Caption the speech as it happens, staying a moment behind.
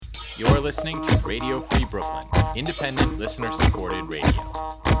You're listening to Radio Free Brooklyn, independent, listener-supported radio.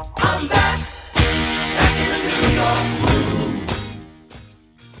 I'm back in the New York Blues.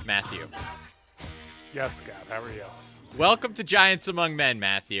 Matthew. Yes, Scott. How are you? Welcome to Giants Among Men,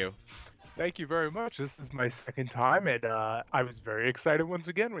 Matthew. Thank you very much. This is my second time, and I was very excited once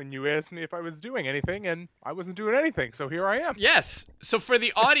again when you asked me if I was doing anything, and I wasn't doing anything, so here I am. Yes. So for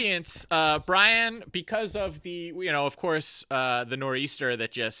the audience, Brian, because of the, of course, the nor'easter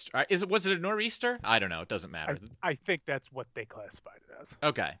that just was it a nor'easter? I don't know. It doesn't matter. I think that's what they classified it as.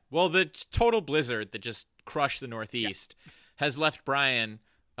 Okay. Well, the total blizzard that just crushed the Northeast has left Brian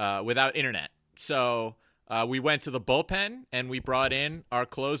without internet. So we went to the bullpen and we brought in our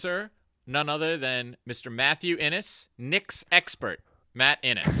closer, none other than Mr. Matthew Innes, Knicks expert, Matt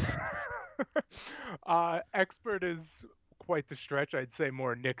Innes. Expert is quite the stretch. I'd say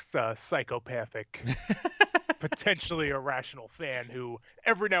more Knicks psychopathic, potentially irrational fan who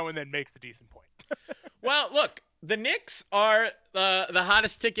every now and then makes a decent point. Well, look, the Knicks are the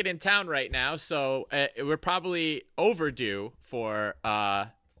hottest ticket in town right now, so we're probably overdue for like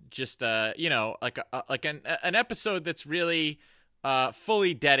an episode that's really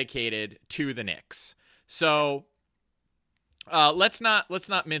fully dedicated to the Knicks. So let's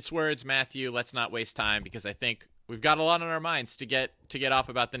not mince words, Matthew. Let's not waste time because I think we've got a lot on our minds to get off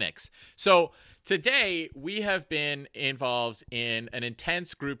about the Knicks. So today we have been involved in an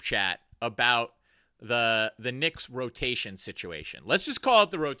intense group chat about the Knicks rotation situation. Let's just call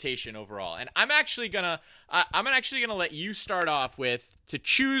it the rotation overall. And I'm actually gonna let you start off with to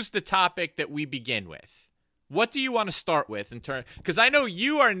choose the topic that we begin with. What do you want to start with in turn? Because I know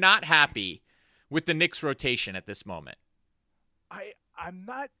you are not happy with the Knicks rotation at this moment. I'm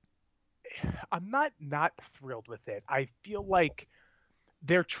not thrilled with it. I feel like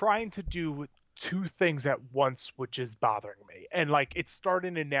they're trying to do two things at once, which is bothering me. And like it's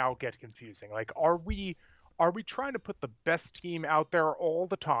starting to now get confusing. Like are we trying to put the best team out there all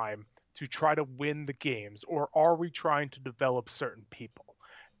the time to try to win the games, or are we trying to develop certain people?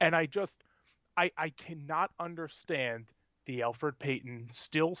 And I cannot understand the Elfrid Payton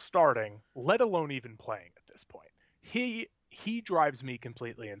still starting, let alone even playing at this point. He drives me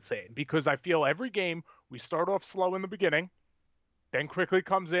completely insane because I feel every game we start off slow in the beginning, then quickly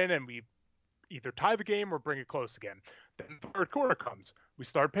comes in and we either tie the game or bring it close again. Then the third quarter comes, we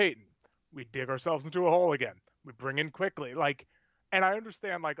start Payton, we dig ourselves into a hole again, we bring in quickly. And I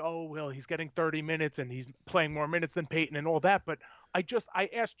understand, oh, well, he's getting 30 minutes and he's playing more minutes than Payton and all that. But I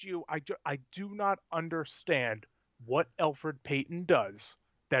asked you, I do not understand what Elfrid Payton does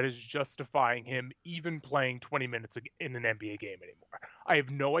that is justifying him even playing 20 minutes in an NBA game anymore. I have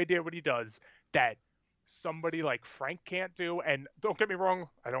no idea what he does that somebody like Frank can't do. And don't get me wrong,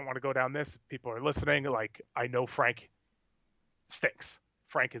 I don't want to go down this. If people are listening, I know Frank stinks.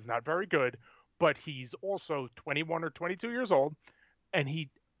 Frank is not very good, but he's also 21 or 22 years old. And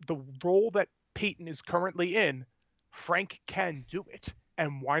the role that Payton is currently in, Frank can do it.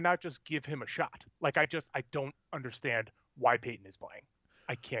 And why not just give him a shot? I don't understand why Payton is playing.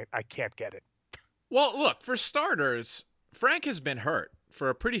 I can't get it. Well, look, for starters, Frank has been hurt for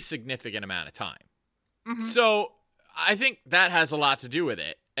a pretty significant amount of time. Mm-hmm. So I think that has a lot to do with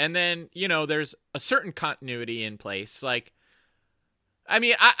it. And then, there's a certain continuity in place. I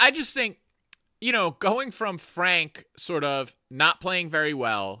just think, going from Frank sort of not playing very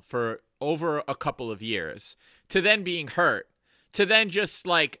well for over a couple of years to then being hurt to then just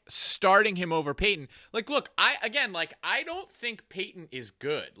starting him over Payton. Look, I don't think Payton is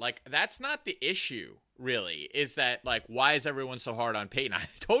good. That's not the issue, really, is that why is everyone so hard on Payton? I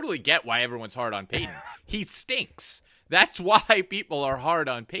totally get why everyone's hard on Payton. He stinks. That's why people are hard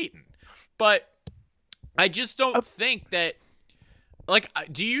on Payton. But I just don't think that,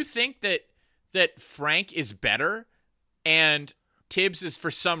 do you think that Frank is better and Tibbs is for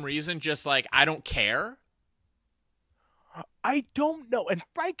some reason just I don't care? I don't know. And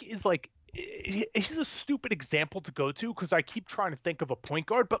Frank is he's a stupid example to go to because I keep trying to think of a point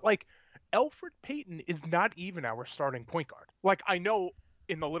guard, but Elfrid Payton is not even our starting point guard. I know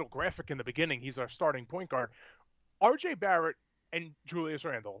in the little graphic in the beginning, he's our starting point guard. RJ Barrett and Julius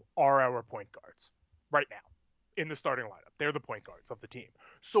Randle are our point guards right now in the starting lineup. They're the point guards of the team.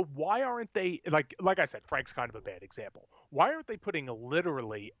 So why aren't they, like I said, Frank's kind of a bad example. Why aren't they putting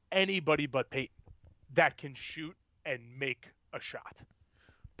literally anybody but Payton that can shoot and make a shot?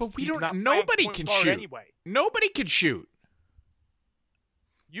 But nobody can shoot. Anyway. Nobody can shoot.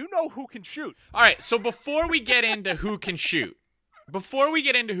 You know who can shoot. All right, so before we get into who can shoot,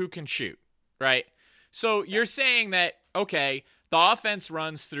 right? So you're saying that, okay, the offense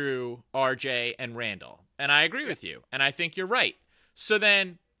runs through RJ and Randall, and I agree with you, and I think you're right. So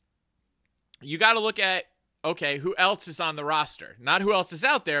then you got to look at, okay, who else is on the roster? Not who else is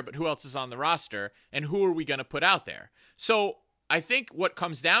out there, but who else is on the roster, and who are we going to put out there? So I think what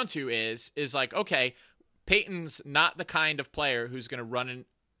comes down to is like, okay, Peyton's not the kind of player who's going to run in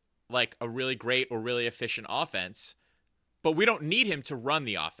like a really great or really efficient offense, but we don't need him to run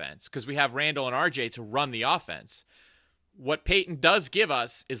the offense because we have Randall and RJ to run the offense. What Peyton does give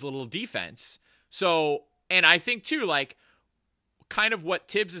us is a little defense. So, and I think too, like, kind of what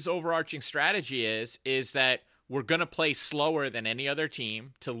Tibbs' overarching strategy is that we're going to play slower than any other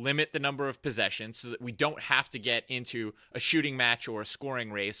team to limit the number of possessions so that we don't have to get into a shooting match or a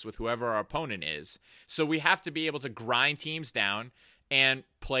scoring race with whoever our opponent is. So we have to be able to grind teams down and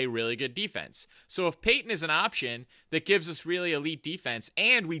play really good defense. So if Peyton is an option that gives us really elite defense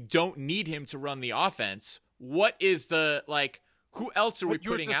and we don't need him to run the offense, what is the, like, who else are we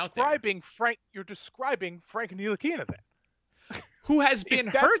putting out there? You're describing Frank Ntilikina then. Who has been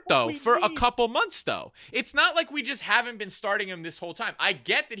hurt, though, for a couple months, though. It's not like we just haven't been starting him this whole time. I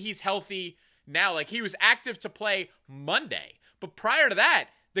get that he's healthy now. Like, he was active to play Monday. But prior to that,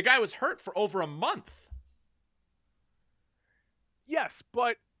 the guy was hurt for over a month. Yes,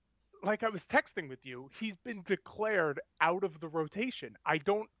 but like I was texting with you, he's been declared out of the rotation. I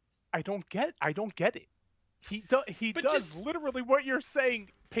don't get it. He does literally what you're saying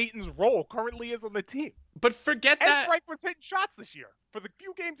Peyton's role currently is on the team. But forget that. And Frank was hitting shots this year for the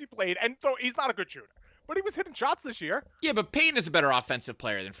few games he played, and so he's not a good shooter. But he was hitting shots this year. Yeah, but Peyton is a better offensive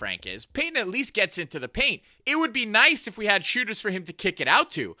player than Frank is. Peyton at least gets into the paint. It would be nice if we had shooters for him to kick it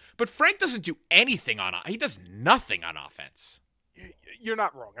out to. But Frank doesn't do anything he does nothing on offense. You're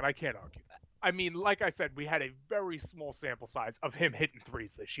not wrong, and I can't argue that. I mean, like I said, we had a very small sample size of him hitting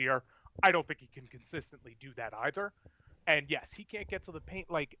threes this year. I don't think he can consistently do that either. And yes, he can't get to the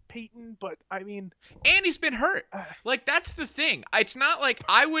paint like Peyton, but I mean... And he's been hurt. Like, that's the thing. It's not like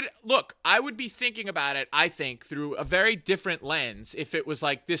I would be thinking about it, I think, through a very different lens if it was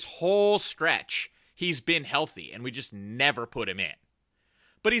like this whole stretch he's been healthy and we just never put him in.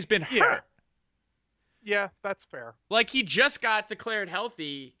 But he's been hurt. Yeah, that's fair. Like, he just got declared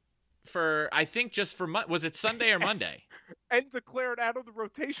healthy for, I think, was it Sunday or Monday? And declared out of the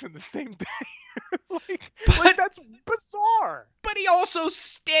rotation the same day. like that's bizarre. But he also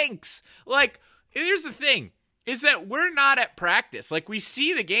stinks. Like, here's the thing, is that we're not at practice. Like, we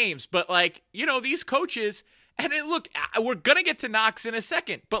see the games, but, like, you know, these coaches, and look, we're going to get to Knox in a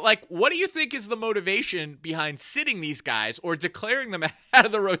second, but, like, what do you think is the motivation behind sitting these guys or declaring them out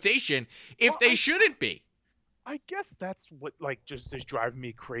of the rotation if they shouldn't be? I guess that's what, like, just is driving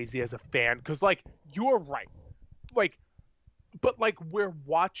me crazy as a fan, because, like, you're right. Like, but, like, we're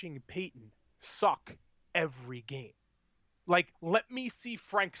watching Peyton suck every game. Like, let me see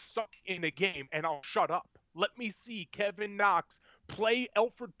Frank suck in a game, and I'll shut up. Let me see Kevin Knox play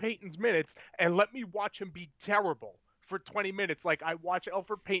Elfrid Payton's minutes, and let me watch him be terrible for 20 minutes. Like, I watch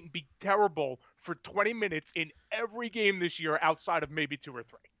Elfrid Payton be terrible for 20 minutes in every game this year outside of maybe 2 or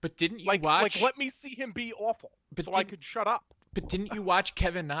 3. But didn't you watch... Like, let me see him be awful I could shut up. But didn't you watch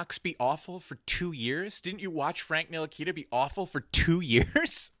Kevin Knox be awful for 2 years? Didn't you watch Frank Ntilikina be awful for 2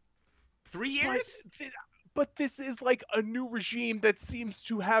 years? 3 years? But this is like a new regime that seems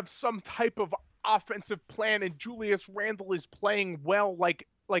to have some type of offensive plan, and Julius Randle is playing well. Like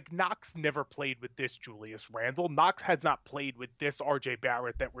Knox never played with this Julius Randle. Knox has not played with this RJ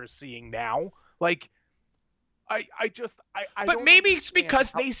Barrett that we're seeing now. Like, I But maybe it's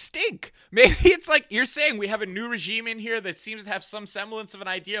because they stink. Maybe it's like you're saying we have a new regime in here that seems to have some semblance of an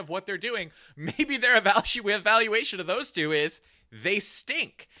idea of what they're doing. Maybe their evaluation of those two is they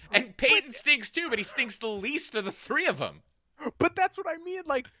stink. And Peyton stinks too, but he stinks the least of the three of them. But that's what I mean.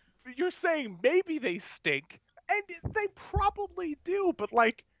 Like, you're saying maybe they stink, and they probably do, but,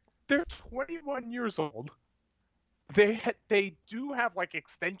 like, they're 21 years old. They do have, like,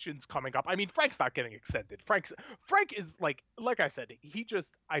 extensions coming up. I mean, Frank's not getting extended. Frank is, like I said,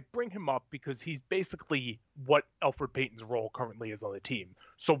 I bring him up because he's basically what Elfrid Payton's role currently is on the team.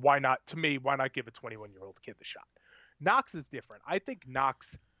 So why not give a 21-year-old kid the shot? Knox is different. I think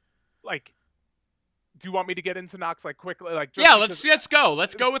Knox, like, do you want me to get into Knox, like, quickly? Like, yeah, let's go.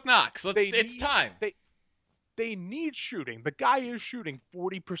 Let's go with Knox. It's time. They need shooting. The guy is shooting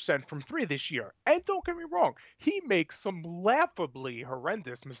 40% from 3 this year. And don't get me wrong, he makes some laughably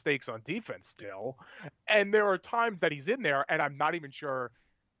horrendous mistakes on defense still. And there are times that he's in there, and I'm not even sure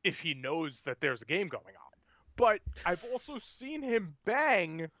if he knows that there's a game going on. But I've also seen him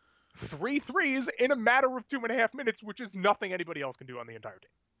bang 3 threes in a matter of 2.5 minutes, which is nothing anybody else can do on the entire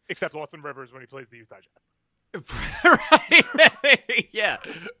team, except Austin Rivers when he plays the Utah Jazz. Right? Yeah.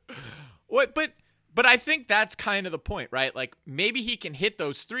 What? But But I think that's kind of the point, right? Like, maybe he can hit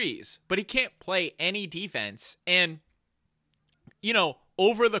those threes, but he can't play any defense. And,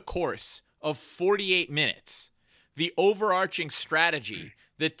 over the course of 48 minutes, the overarching strategy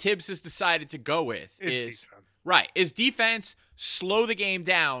that Tibbs has decided to go with is defense, slow the game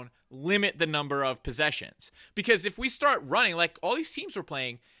down, limit the number of possessions. Because if we start running, like all these teams we're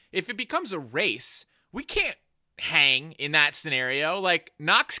playing, if it becomes a race, we can't hang in that scenario. Like,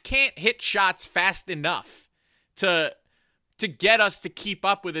 Knox can't hit shots fast enough to get us to keep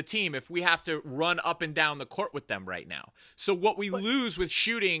up with a team if we have to run up and down the court with them right now. So what we lose with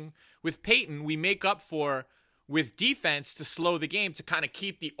shooting with Payton, we make up for with defense to slow the game, to kind of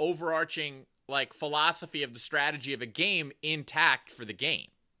keep the overarching like philosophy of the strategy of a game intact for the game.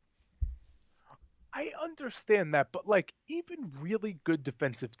 I understand that, but like even really good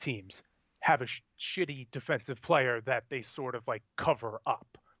defensive teams have a shitty defensive player that they sort of like cover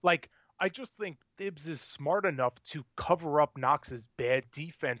up. Like, I just think Thibs is smart enough to cover up Knox's bad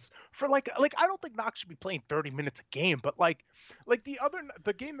defense for like I don't think Knox should be playing 30 minutes a game, but like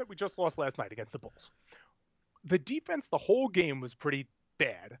the game that we just lost last night against the Bulls, the defense the whole game was pretty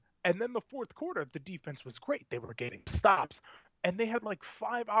bad, and then the fourth quarter the defense was great. They were getting stops, and they had like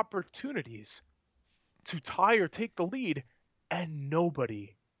 5 opportunities to tie or take the lead, and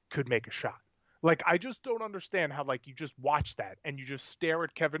nobody could make a shot. Like, I just don't understand how, like, you just watch that and you just stare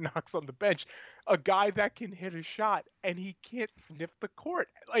at Kevin Knox on the bench, a guy that can hit a shot, and he can't sniff the court.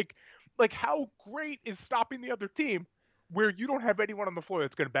 Like how great is stopping the other team where you don't have anyone on the floor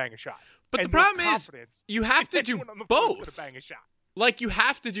that's going to bang a shot? But and the problem is you have to do both. Bang a shot. Like, you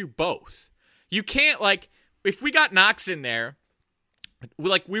have to do both. You can't, like, if we got Knox in there,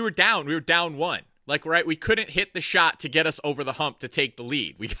 we were down 1. Like, right, we couldn't hit the shot to get us over the hump to take the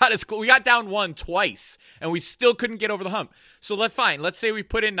lead. We got down 1 twice, and we still couldn't get over the hump. So let's say we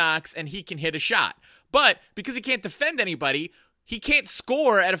put in Knox, and he can hit a shot. But because he can't defend anybody, he can't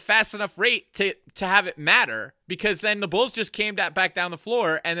score at a fast enough rate to have it matter, because then the Bulls just came back down the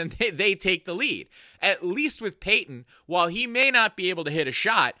floor, and then they take the lead. At least with Payton, while he may not be able to hit a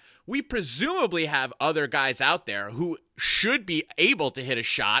shot, we presumably have other guys out there who should be able to hit a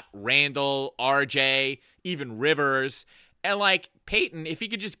shot. Randall, RJ, even Rivers. And like Payton, if he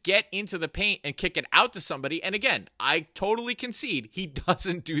could just get into the paint and kick it out to somebody, and again, I totally concede he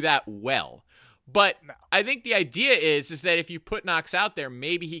doesn't do that well. But no. I think the idea is that if you put Knox out there,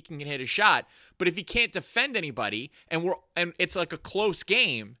 maybe he can hit a shot. But if he can't defend anybody, and it's like a close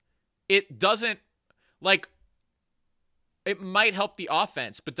game, it doesn't, like, it might help the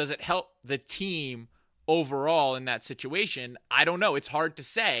offense, but does it help the team overall in that situation? I don't know. It's hard to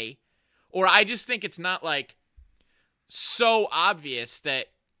say. Or I just think it's not like so obvious that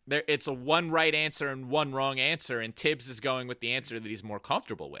it's a one right answer and one wrong answer, and Tibbs is going with the answer that he's more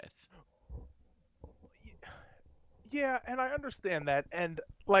comfortable with. Yeah, and I understand that. And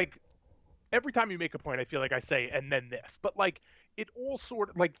like every time you make a point, I feel like I say, and then this. But like, it all sort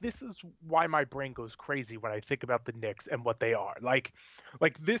of, like, this is why my brain goes crazy when I think about the Knicks and what they are. Like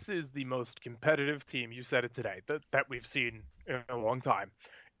this is the most competitive team, you said it today, that we've seen in a long time.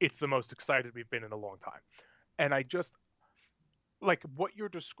 It's the most excited we've been in a long time. And I just, like, what you're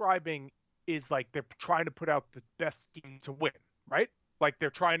describing is like they're trying to put out the best team to win, right? Like,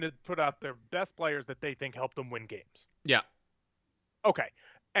 they're trying to put out their best players that they think help them win games. Yeah. Okay.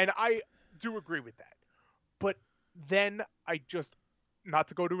 And I do agree with that. But then I just, not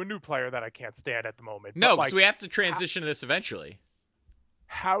to go to a new player that I can't stand at the moment. No, because we have to transition to this eventually.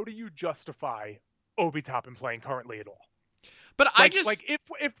 How do you justify Obi Toppin playing currently at all? But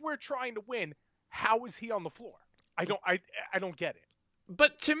if we're trying to win, how is he on the floor? I don't get it.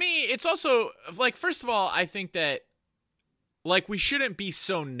 But to me, it's also like, first of all, I think that like we shouldn't be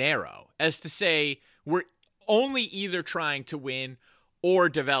so narrow as to say we're only either trying to win or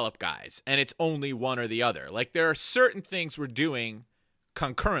develop guys, and it's only one or the other. Like, there are certain things we're doing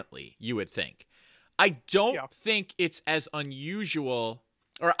concurrently, you would think. I don't think it's as unusual,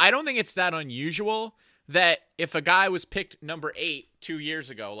 or I don't think it's that unusual that if a guy was picked number 8 2 years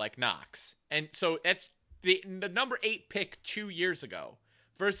ago, like Knox, and so that's the number 8 pick 2 years ago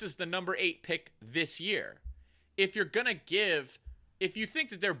versus the number 8 pick this year. If you're going to if you think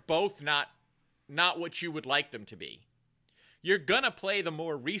that they're both not what you would like them to be, you're going to play the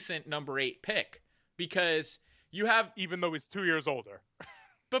more recent number 8 pick, because you have... Even though he's 2 years older.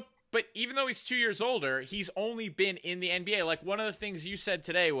 But even though he's 2 years older, he's only been in the NBA. Like, one of the things you said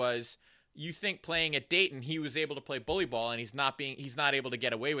today was you think playing at Dayton, he was able to play bully ball, and he's not able to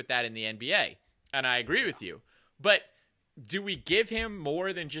get away with that in the NBA. And I agree with you. But do we give him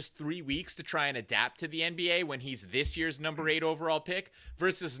more than just 3 weeks to try and adapt to the NBA when he's this year's number 8 overall pick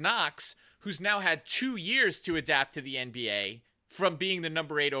versus Knox, who's now had 2 years to adapt to the NBA from being the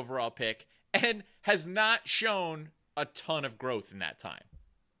number 8 overall pick and has not shown a ton of growth in that time.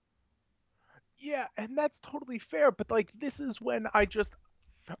 Yeah, and that's totally fair, but like this is when I just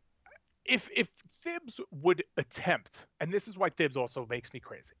if Thibs would attempt, and this is why Thibs also makes me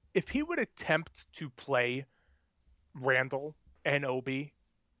crazy. If he would attempt to play Randall and Obi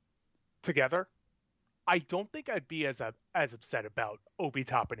together, I don't think I'd be as upset about Obi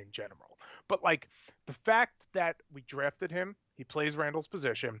Toppin in general. But like the fact that we drafted him, he plays Randall's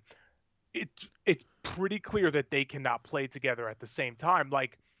position, it's pretty clear that they cannot play together at the same time.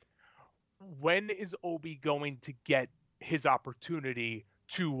 Like, when is Obi going to get his opportunity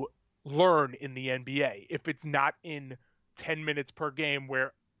to learn in the NBA if it's not in 10 minutes per game,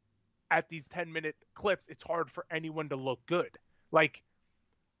 where at these 10-minute clips it's hard for anyone to look good? Like,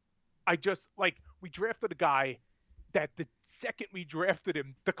 we drafted a guy that the second we drafted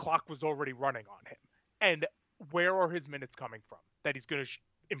him, the clock was already running on him. And where are his minutes coming from that he's going to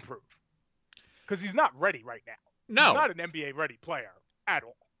improve? Because he's not ready right now. No. He's not an NBA ready player at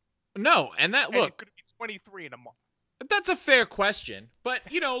all. No, and that, And he's look, going to be 23 in a month. that's a fair question. But,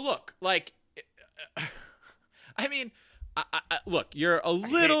 look, like, I mean, look, you're a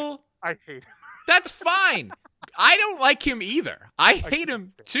little... I hate him. That's fine. I don't like him either. I hate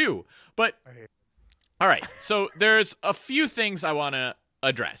him too. But, all right, so there's a few things I want to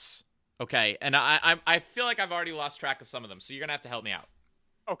address, okay? And I feel like I've already lost track of some of them, so you're going to have to help me out.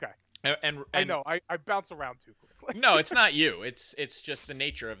 Okay. And I know. I bounce around too quickly. No, it's not you. It's just the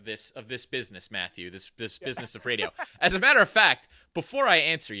nature of this business, Matthew. This business of radio. As a matter of fact, before I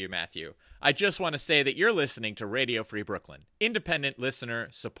answer you, Matthew, I just want to say that you're listening to Radio Free Brooklyn, independent listener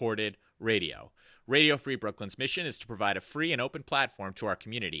supported radio. Radio Free Brooklyn's mission is to provide a free and open platform to our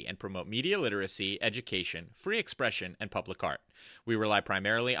community and promote media literacy, education, free expression, and public art. We rely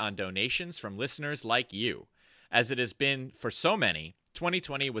primarily on donations from listeners like you. As it has been for so many,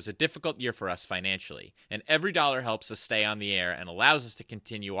 2020 was a difficult year for us financially, and every dollar helps us stay on the air and allows us to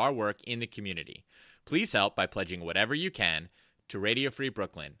continue our work in the community. Please help by pledging whatever you can to Radio Free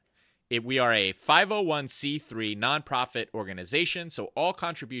Brooklyn. We are a 501c3 nonprofit organization, so all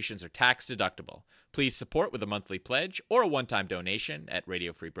contributions are tax deductible. Please support with a monthly pledge or a one-time donation at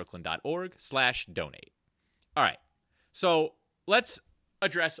radiofreebrooklyn.org/donate. All right, so let's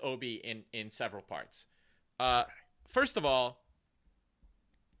address Obi in several parts. First of all,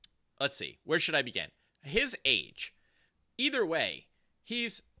 let's see. Where should I begin? His age. Either way,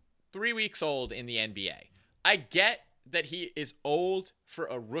 he's 3 weeks old in the NBA. I get that he is old for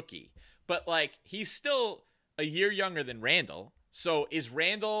a rookie, but like he's still a year younger than Randall. So is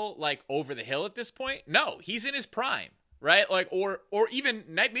Randall like over the hill at this point? No, he's in his prime, right? Like or even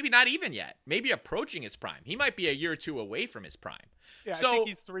maybe not even yet. Maybe approaching his prime. He might be a year or two away from his prime. Yeah, so, I think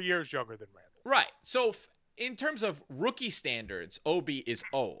he's 3 years younger than Randall. Right. So in terms of rookie standards, Obi is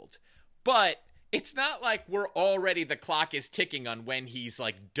old. But it's not like the clock is ticking on when he's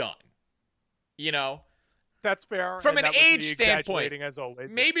like done. That's fair. From and an that would age be standpoint, exaggerating as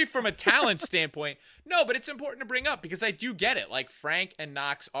always. maybe from a talent standpoint, no, but it's important to bring up because I do get it. Like Frank and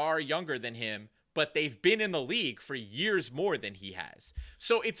Knox are younger than him, but they've been in the league for years more than he has.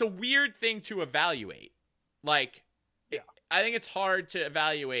 So it's a weird thing to evaluate. Like, I think it's hard to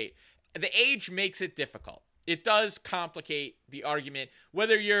evaluate. The age makes it difficult. It does complicate the argument,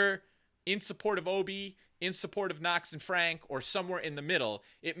 whether you're in support of Obi, in support of Knox and Frank, or somewhere in the middle.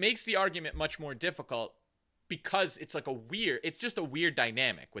 It makes the argument much more difficult because it's like it's just a weird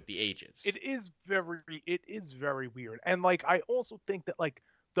dynamic with the ages. It is very weird. And like, I also think that like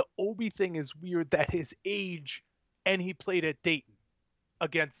the Obi thing is weird that his age, and he played at Dayton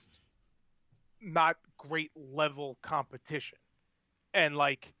against not great level competition. And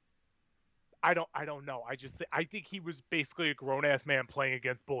like, I don't know. I think he was basically a grown ass man playing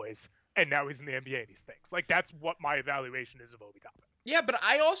against boys, and now he's in the NBA and he stinks. Like, that's what my evaluation is of Obi Toppin. Yeah, but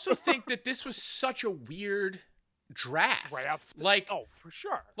I also think that this was such a weird draft. Like, oh, for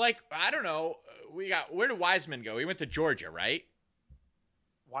sure. Like, I don't know. Where did Wiseman go? He went to Georgia, right?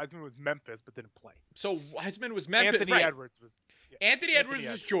 Wiseman was Memphis, but didn't play. So Wiseman was Memphis. Anthony Edwards was. Yeah. Anthony Edwards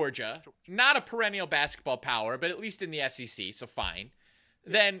was Georgia. Not a perennial basketball power, but at least in the SEC, so fine.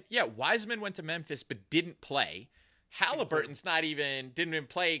 Then, Wiseman went to Memphis but didn't play. Halliburton's didn't even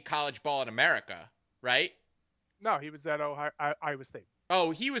play college ball in America, right? No, he was at Iowa State. Oh,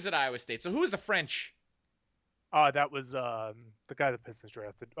 he was at Iowa State. So who was the French? That was the guy the Pistons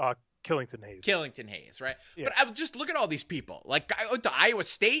drafted, Killington Hayes. Killington Hayes, right? Yeah. But I would just look at all these people. Like, guy went to Iowa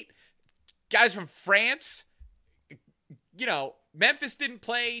State, guys from France. Memphis didn't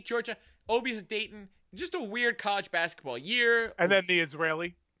play, Georgia. Obi's at Dayton. Just a weird college basketball year. And then the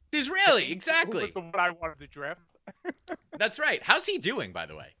Israeli. Disraeli, Who exactly. was the one I wanted to draft. That's right. How's he doing, by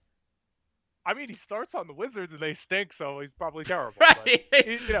the way? I mean, he starts on the Wizards and they stink, so he's probably terrible. Right.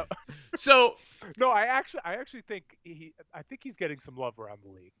 But, So no, I actually think he's getting some love around the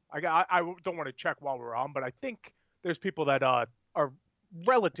league. I don't want to check while we're on, but I think there's people that are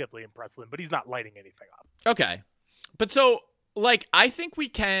relatively impressed with him, but he's not lighting anything up. okay. But so, like, I think we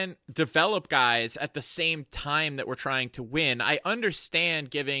can develop guys at the same time that we're trying to win. I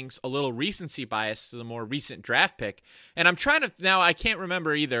understand giving a little recency bias to the more recent draft pick. And I'm trying to, now I can't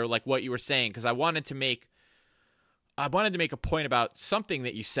remember either, like, what you were saying, because I wanted to make a point about something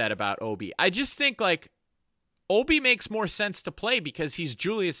that you said about Obi. I just think, like, Obi makes more sense to play because he's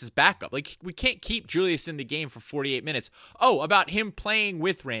Julius's backup. Like, we can't keep Julius in the game for 48 minutes. Oh, about him playing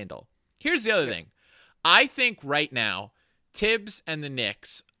with Randall. Here's the other thing. I think right now, Tibbs and the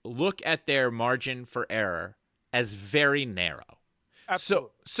Knicks look at their margin for error as very narrow. Absolutely.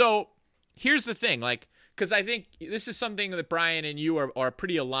 So here's the thing, like, because I think this is something that Brian and you are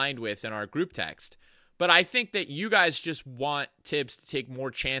pretty aligned with in our group text. But I think that you guys just want Tibbs to take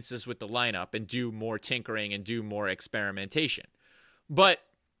more chances with the lineup and do more tinkering and do more experimentation. But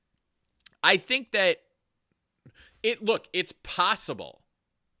I think that it's possible,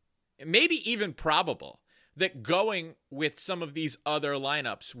 maybe even probable, that going with some of these other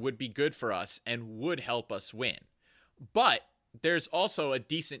lineups would be good for us and would help us win. But there's also a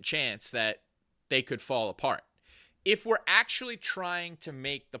decent chance that they could fall apart. If we're actually trying to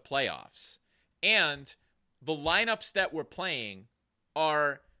make the playoffs and the lineups that we're playing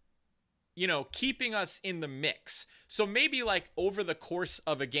are, keeping us in the mix. So maybe like over the course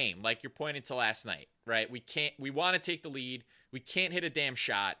of a game, like you're pointing to last night, right? We want to take the lead. We can't hit a damn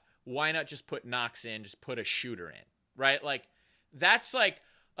shot. Why not just put Knox in, just put a shooter in, right? Like, that's like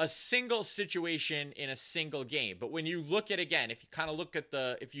a single situation in a single game. But when you look at, again, if you kind of look at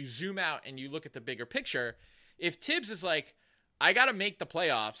if you zoom out and you look at the bigger picture, if Tibbs is like, I got to make the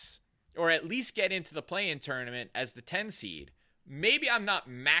playoffs or at least get into the play-in tournament as the 10 seed, maybe I'm not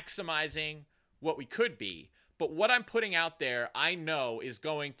maximizing what we could be, but what I'm putting out there, I know is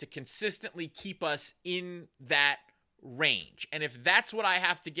going to consistently keep us in that range. And if that's what I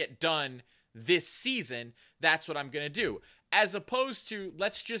have to get done this season, that's what I'm going to do. As opposed to,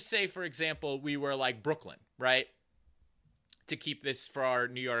 let's just say, for example, we were like Brooklyn, right? To keep this for our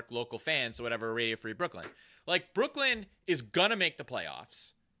New York local fans, or whatever, Radio Free Brooklyn. Like, Brooklyn is going to make the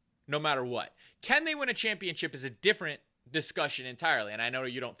playoffs no matter what. Can they win a championship is a different discussion entirely, and I know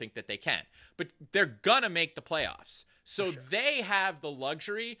you don't think that they can, but they're going to make the playoffs. So they have the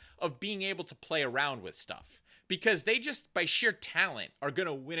luxury of being able to play around with stuff. Because they just, by sheer talent, are going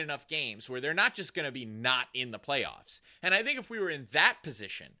to win enough games where they're not just going to be not in the playoffs. And I think if we were in that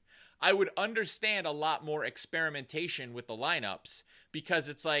position, I would understand a lot more experimentation with the lineups, because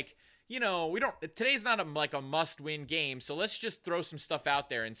it's like, today's not a must-win game, so let's just throw some stuff out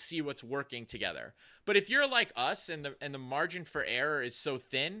there and see what's working together. But if you're like us and the margin for error is so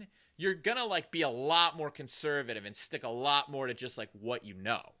thin, you're going to like be a lot more conservative and stick a lot more to just like what you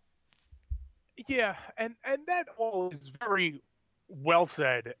know. Yeah, and that all is very well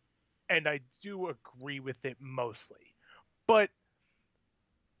said, and I do agree with it mostly. But,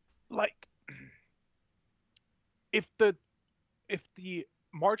 like, if the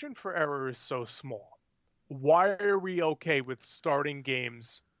margin for error is so small, why are we okay with starting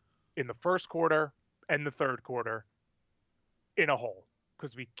games in the first quarter and the third quarter in a hole?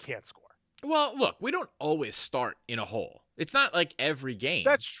 Because we can't score. Well, look, we don't always start in a hole. It's not like every game.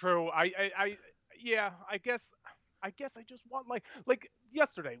 That's true. I guess I just want like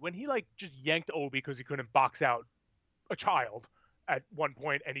yesterday when he like just yanked Obi because he couldn't box out a child at one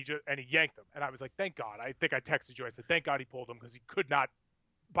point, and he yanked him, and I was like, thank God. I think I texted you. I said, thank God he pulled him because he could not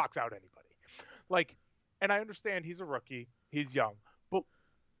box out anybody. Like, and I understand he's a rookie, he's young, but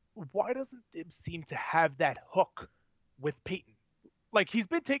why doesn't it seem to have that hook with Peyton? Like, he's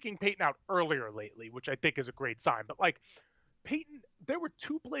been taking Peyton out earlier lately, which I think is a great sign. But, like, Peyton, there were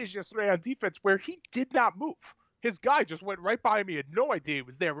two plays yesterday on defense where he did not move. His guy just went right by me, had no idea he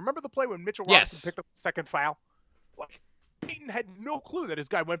was there. Remember the play when Mitchell Robinson picked up the second foul? Like, Peyton had no clue that his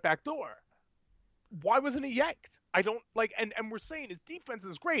guy went back door. Why wasn't he yanked? I don't, like, and we're saying his defense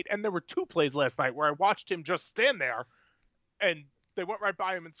is great, and there were two plays last night where I watched him just stand there, and they went right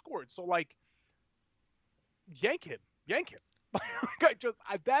by him and scored. So, like, yank him.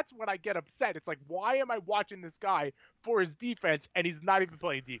 That's when I get upset. It's like, why am I watching this guy for his defense and he's not even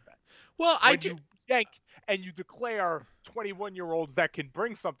playing defense? Well, you yank and you declare 21-year-olds that can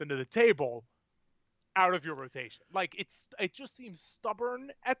bring something to the table out of your rotation. Like, it just seems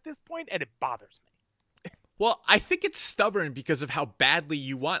stubborn at this point, and it bothers me. Well, I think it's stubborn because of how badly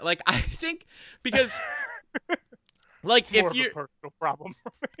you want. Like, I think because, like, More if of you, a personal problem.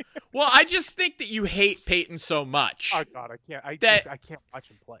 well, I just think that you hate Peyton so much. Oh God, I can't. I can't watch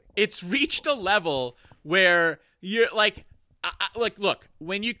him play. It's reached a level where you're like, like, look,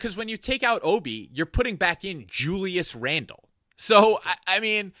 when you take out Obi, you're putting back in Julius Randle. So I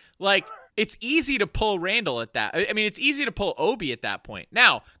mean, like, it's easy to pull Randle at that. I mean, it's easy to pull Obi at that point.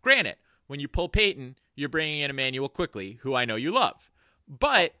 Now, granted, when you pull Peyton, you're bringing in Emmanuel Quickly, who I know you love,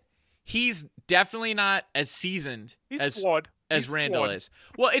 but he's definitely not as seasoned as Randle is.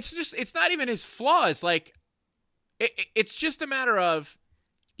 Well, it's not even his flaws. Like, it's just a matter of,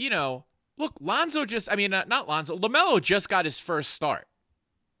 you know, look, Lonzo not Lonzo, LaMelo just got his first start,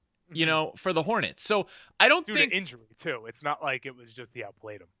 you know, for the Hornets. So I don't Due think to injury too. It's not like it was just he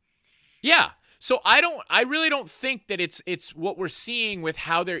outplayed him. Yeah. So I really don't think that it's what we're seeing with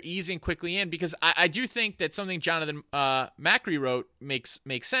how they're easing Quickly in, because I do think that something Jonathan Macri wrote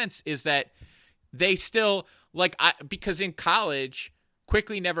makes sense, is that they still, like, because in college,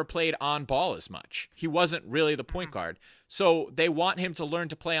 Quickly never played on ball as much. He wasn't really the point guard. So they want him to learn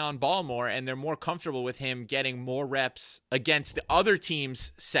to play on ball more, and they're more comfortable with him getting more reps against the other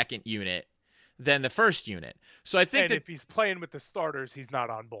team's second unit than the first unit. So I think if he's playing with the starters, he's not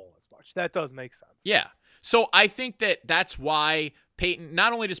on ball as much. That does make sense. Yeah. So I think that that's why Peyton,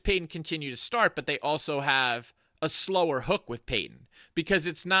 not only does Peyton continue to start, but they also have a slower hook with Peyton, because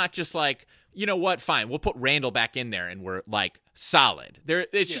it's not just like, you know what, fine, we'll put Randle back in there and we're like solid.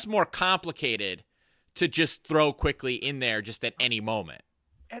 It's just more complicated to just throw Quickly in there just at any moment.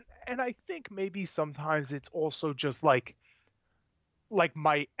 And I think maybe sometimes it's also just like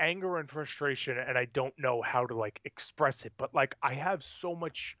my anger and frustration, and I don't know how to like express it, but like I have so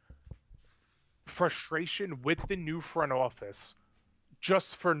much frustration with the new front office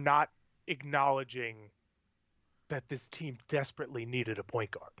just for not acknowledging that this team desperately needed a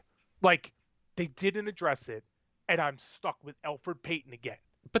point guard. Like, they didn't address it, and I'm stuck with Elfrid Payton again.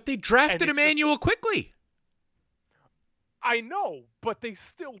 But they drafted Emmanuel Quickly. I know, but they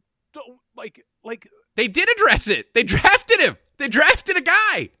still don't like they did address it. They drafted him. They drafted a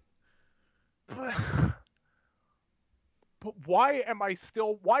guy. But why is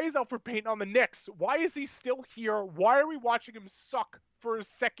Elfrid Payton on the Knicks? Why is he still here? Why are we watching him suck for a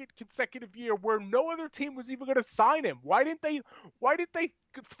second consecutive year where no other team was even going to sign him? Why didn't they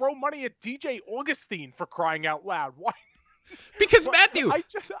throw money at DJ Augustine, for crying out loud? Why? Because Matthew, I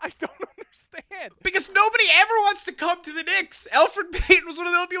don't understand. Because nobody ever wants to come to the Knicks. Elfrid Payton was one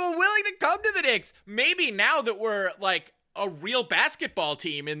of those people willing to come to the Knicks. Maybe now that we're like a real basketball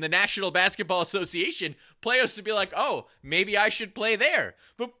team in the National Basketball Association, players to be like, oh, maybe I should play there.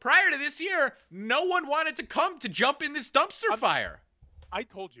 But prior to this year, no one wanted to come to jump in this dumpster fire. I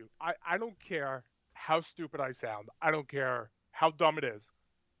told you, I don't care how stupid I sound. I don't care how dumb it is.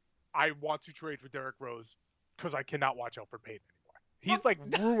 I want to trade for Derrick Rose because I cannot watch Elfrid Payton anymore. He's like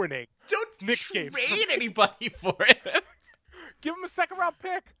ruining Knicks games. Don't trade anybody for it. Give him a second-round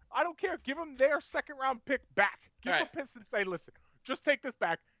pick. I don't care. Give them their second-round pick back. Give the Pistons, say, listen, just take this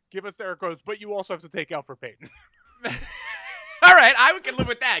back. Give us Derrick Rose, but you also have to take Elfrid Payton. All right, I can live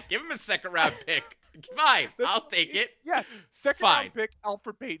with that. Give him a second-round pick. Fine, I'll take it. Yeah, second-round pick,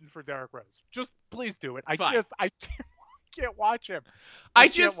 Elfrid Payton for Derrick Rose. Just please do it. I can't watch him. I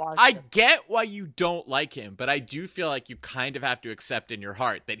get why you don't like him, but I do feel like you kind of have to accept in your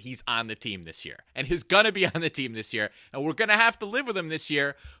heart that he's on the team this year, and he's gonna be on the team this year, and we're gonna have to live with him this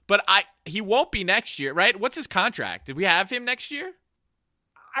year. But he won't be next year, right? What's his contract? Did we have him next year?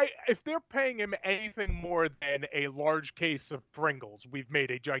 If they're paying him anything more than a large case of Pringles, we've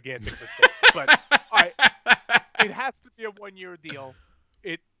made a gigantic mistake. But it has to be a one-year deal.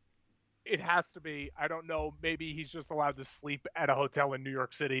 It has to be. I don't know. Maybe he's just allowed to sleep at a hotel in New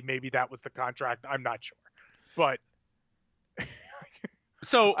York City. Maybe that was the contract. I'm not sure. But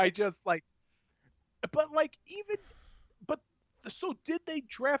so so did they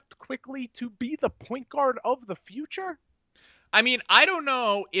draft Quickly to be the point guard of the future? I mean, I don't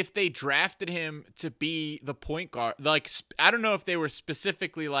know if they drafted him to be the point guard. Like, I don't know if they were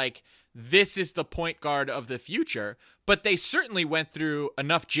specifically like, this is the point guard of the future, but they certainly went through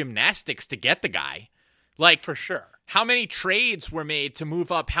enough gymnastics to get the guy. Like, for sure. How many trades were made to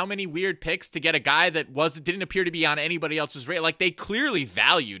move up? How many weird picks to get a guy that didn't appear to be on anybody else's radar? Like, they clearly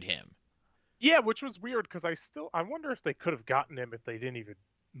valued him. Yeah, which was weird because I wonder if they could have gotten him if they didn't even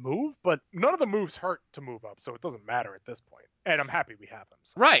move, but none of the moves hurt to move up, so it doesn't matter at this point. And I'm happy we have him.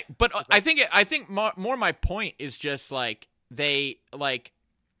 So. Right, but I think more my point is just like they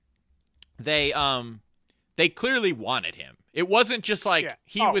They clearly wanted him. It wasn't just like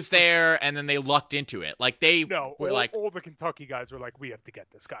he was there and then they lucked into it. Like they were all the Kentucky guys were like, we have to get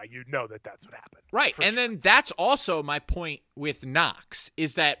this guy. You know that's what happened. Right. And then that's also my point with Knox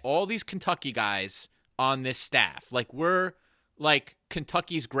is that all these Kentucky guys on this staff, like we're like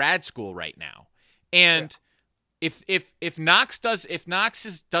Kentucky's grad school right now. And if Knox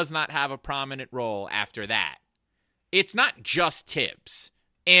does not have a prominent role after that, it's not just Tibbs.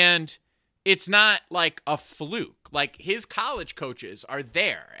 And it's not like a fluke. Like his college coaches are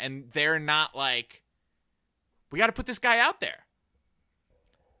there and they're not like, we got to put this guy out there.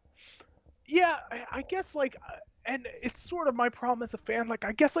 Yeah, I guess like, and it's sort of my problem as a fan. Like,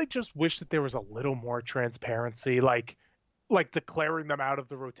 I guess I just wish that there was a little more transparency, like declaring them out of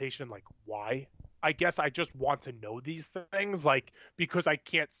the rotation. Like, why? I guess I just want to know these things, like, because I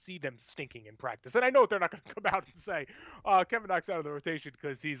can't see them stinking in practice. And I know they're not going to come out and say, Kevin Knox out of the rotation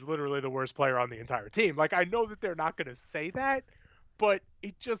because he's literally the worst player on the entire team. Like, I know that they're not going to say that, but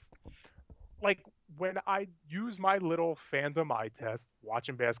it just, like, when I use my little fandom eye test,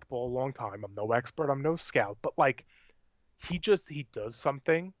 watching basketball a long time, I'm no expert, I'm no scout, but, like, he does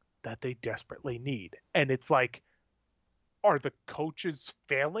something that they desperately need. And it's like, are the coaches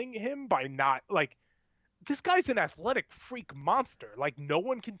failing him by not, like, this guy's an athletic freak monster. Like, no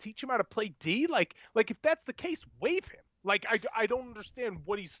one can teach him how to play D. Like if that's the case, waive him. Like, I don't understand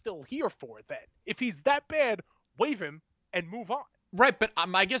what he's still here for then. If he's that bad, waive him and move on. Right, but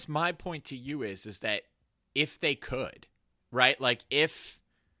I guess my point to you is that if they could, right, like if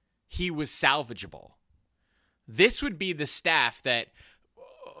he was salvageable, this would be the staff that,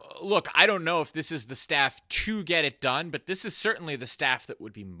 look, I don't know if this is the staff to get it done, but this is certainly the staff that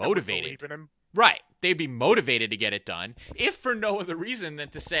would be motivated. Believe in him. Right. They'd be motivated to get it done, if for no other reason than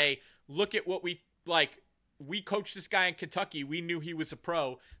to say, look at what we coached this guy in Kentucky. We knew he was a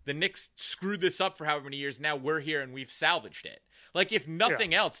pro. The Knicks screwed this up for however many years. Now we're here and we've salvaged it. Like, if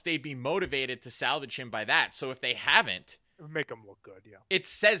nothing else, they'd be motivated to salvage him by that. So if they haven't, it would make him look good, yeah. It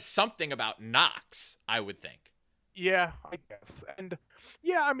says something about Knox, I would think. Yeah, I guess. And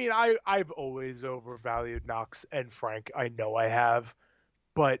yeah, I mean, I've always overvalued Knox and Frank. I know I have,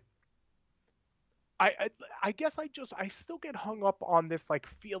 but I guess I still get hung up on this like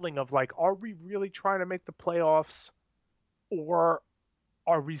feeling of like, are we really trying to make the playoffs, or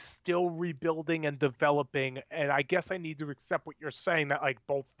are we still rebuilding and developing? And I guess I need to accept what you're saying, that like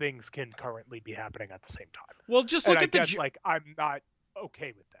both things can currently be happening at the same time. Well, just look at like I'm not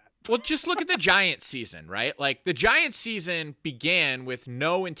okay with that. Well, just look at the Giants season, right? Like, the Giants season began with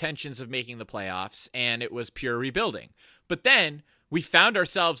no intentions of making the playoffs, and it was pure rebuilding. But then we found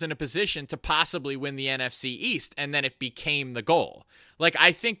ourselves in a position to possibly win the NFC East, and then it became the goal. Like,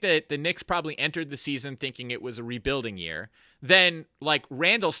 I think that the Knicks probably entered the season thinking it was a rebuilding year. Then, like,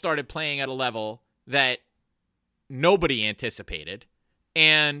 Randall started playing at a level that nobody anticipated,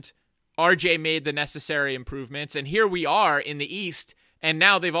 and RJ made the necessary improvements, and here we are in the East. And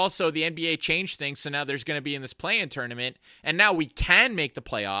now the NBA changed things, so now there's going to be in this play-in tournament, and now we can make the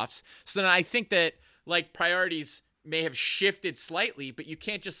playoffs. So then I think that, like, priorities may have shifted slightly, but you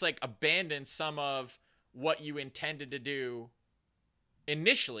can't just, like, abandon some of what you intended to do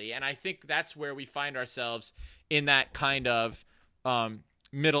initially. And I think that's where we find ourselves in that kind of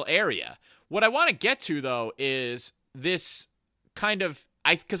middle area. What I want to get to, though, is this kind of,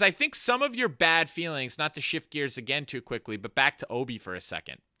 because I think some of your bad feelings, not to shift gears again too quickly, but back to Obi for a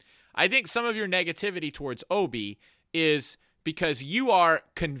second. I think some of your negativity towards Obi is because you are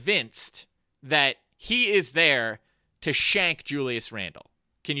convinced that he is there to shank Julius Randle.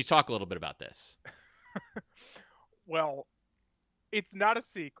 Can you talk a little bit about this? Well, it's not a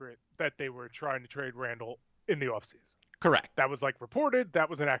secret that they were trying to trade Randle in the offseason. Correct. That was like reported.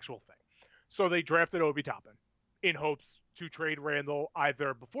 That was an actual thing. So they drafted Obi Toppin in hopes to trade Randle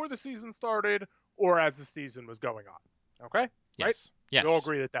either before the season started or as the season was going on. Okay? Yes. Right? Yes. We all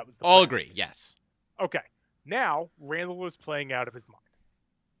agree that was the All plan. agree, yes. Okay. Now, Randle is playing out of his mind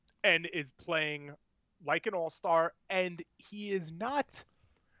and is playing like an all-star, and he is not.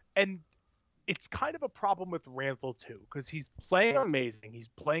 And it's kind of a problem with Randle, too, because he's playing amazing. He's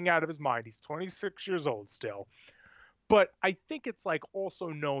playing out of his mind. He's 26 years old still. But I think it's like also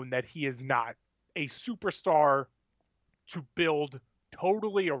known that he is not a superstar to build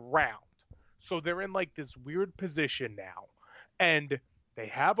totally around. So they're in like this weird position now. And they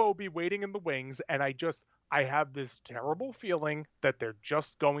have Obi waiting in the wings, and I have this terrible feeling that they're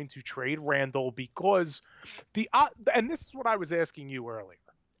just going to trade Randle because and this is what I was asking you earlier.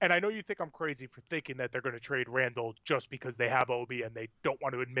 And I know you think I'm crazy for thinking that they're going to trade Randle just because they have Obi and they don't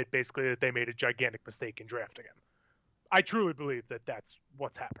want to admit basically that they made a gigantic mistake in drafting him. I truly believe that that's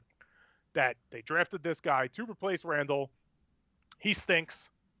what's happening. that they drafted this guy to replace Randall. He stinks.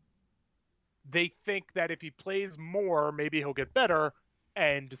 They think that if he plays more, maybe he'll get better.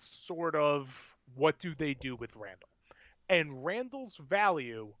 And sort of, what do they do with Randall? And Randall's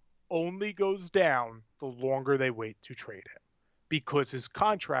value only goes down the longer they wait to trade him because his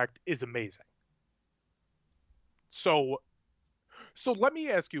contract is amazing. So let me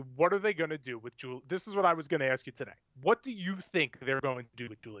ask you, what are they going to do with Julius? This is what I was going to ask you today. What do you think they're going to do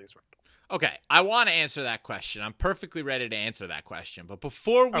with Julius Randle? Okay, I want to answer that question. I'm perfectly ready to answer that question. But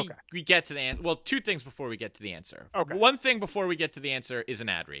before we get to the answer, well, two things before we get to the answer. Okay. One thing before we get to the answer is an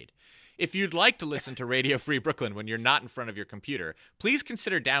ad read. If you'd like to listen to Radio Free Brooklyn when you're not in front of your computer, please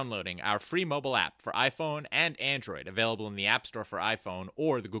consider downloading our free mobile app for iPhone and Android, available in the App Store for iPhone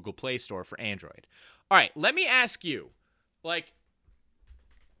or the Google Play Store for Android. All right, let me ask you, like,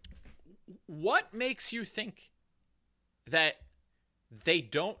 what makes you think that they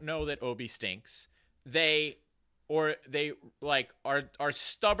don't know that Obi stinks? They like are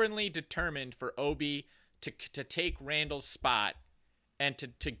stubbornly determined for Obi to take Randall's spot and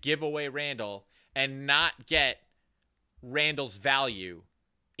to give away Randall and not get Randall's value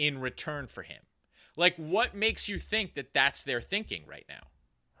in return for him. Like, what makes you think that that's their thinking right now?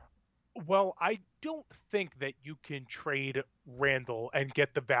 Well, I don't think that you can trade Randall and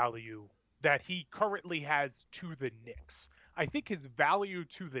get the value that he currently has to the Knicks. I think his value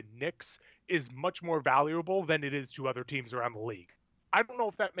to the Knicks is much more valuable than it is to other teams around the league. I don't know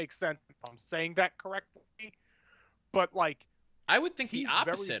if that makes sense if I'm saying that correctly, but like, I would think the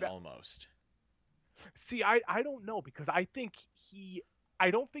opposite almost. See, I don't know, because I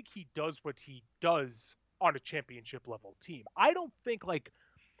don't think he does what he does on a championship level team. I don't think, like,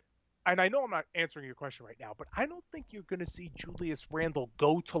 and I know I'm not answering your question right now, but I don't think you're going to see Julius Randle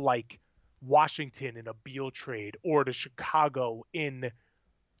go to, like, Washington in a Beal trade or to Chicago in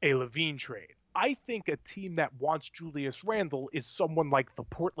a Levine trade. I think a team that wants Julius Randle is someone like the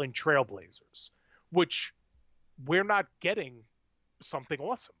Portland Trailblazers, which we're not getting something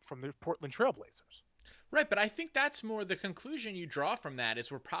awesome from the Portland Trailblazers. Right, but I think that's more the conclusion you draw from that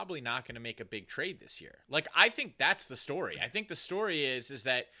is we're probably not going to make a big trade this year. Like, I think that's the story. I think the story is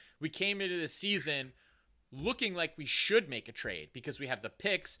that we came into the season looking like we should make a trade because we have the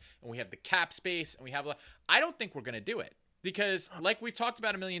picks and we have the cap space and we have I don't think we're going to do it because, like we've talked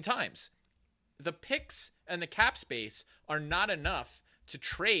about a million times, the picks and the cap space are not enough to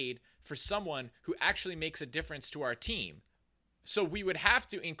trade for someone who actually makes a difference to our team. So we would have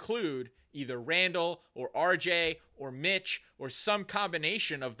to include either Randall or RJ or Mitch or some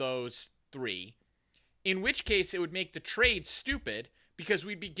combination of those three, in which case it would make the trade stupid because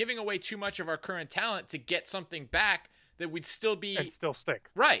we'd be giving away too much of our current talent to get something back that would still be and still stink.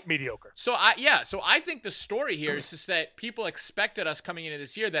 Right. Mediocre. So I think the story here is just that people expected us coming into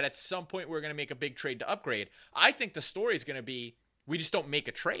this year that at some point we're going to make a big trade to upgrade. I think the story is going to be we just don't make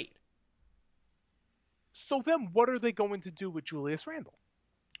a trade. So then what are they going to do with Julius Randle?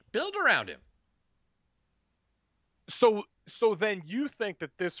 Build around him. So then you think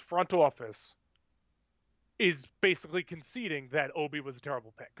that this front office is basically conceding that Obi was a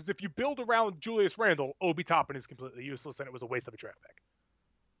terrible pick? Because if you build around Julius Randle, Obi Toppin is completely useless and it was a waste of a draft pick.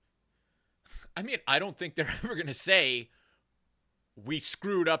 I mean, I don't think they're ever going to say we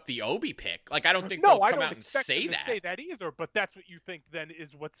screwed up the Obi pick. Like, I don't think they'll come out and say that. Say that either, but that's what you think then is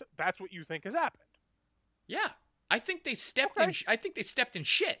that's what you think has happened. Yeah. I think they stepped in I think they stepped in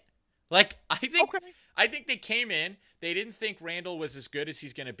shit. Like, I think they came in, they didn't think Randall was as good as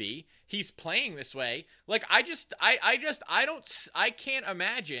he's going to be. He's playing this way. Like, I can't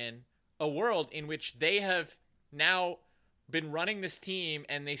imagine a world in which they have now been running this team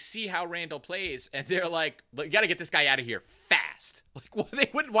and they see how Randall plays and they're like, you got to get this guy out of here fast. Like,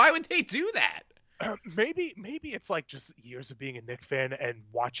 why would they do that? Maybe it's like just years of being a Knicks fan and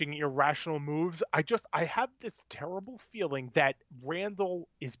watching irrational moves. I have this terrible feeling that Randall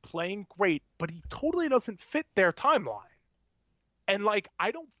is playing great, but he totally doesn't fit their timeline. And like, I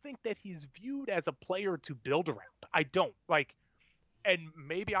don't think that he's viewed as a player to build around. I don't like, and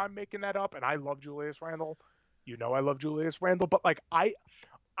maybe I'm making that up. And I love Julius Randle. You know, I love Julius Randle, but like, I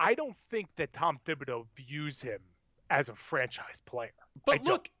don't think that Tom Thibodeau views him as a franchise player. But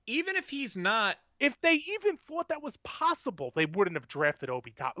look, even if he's not, if they even thought that was possible, they wouldn't have drafted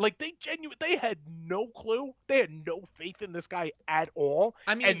Obi Toppin. Like, they had no clue. They had no faith in this guy at all.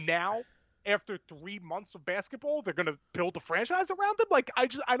 I mean, and now, after 3 months of basketball, they're going to build a franchise around him? Like, I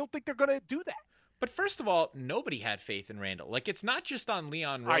don't think they're going to do that. But first of all, nobody had faith in Randall. Like, it's not just on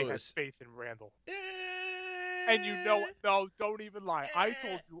Leon Rose. I had faith in Randall. And you know, no, don't even lie. I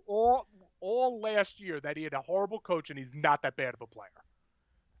told you all last year that he had a horrible coach and he's not that bad of a player.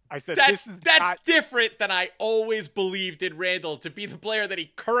 I said That's this is that's different than I always believed in Randall to be the player that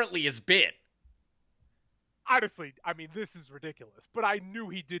he currently has been. Honestly, I mean, this is ridiculous. But I knew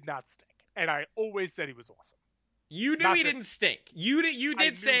he did not stink, and I always said he was awesome. You knew he didn't stink. You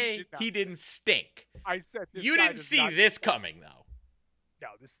did say he didn't stink. I said this you guy didn't does see not this stink. coming though. No,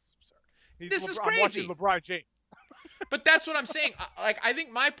 this is absurd. This is I'm crazy. watching LeBron James. But that's what I'm saying. I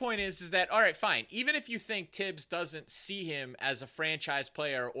think my point is that all right, fine. Even if you think Tibbs doesn't see him as a franchise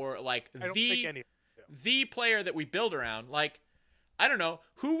player or like I don't think any of the player that we build around, like I don't know,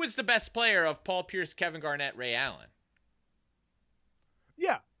 who was the best player of Paul Pierce, Kevin Garnett, Ray Allen?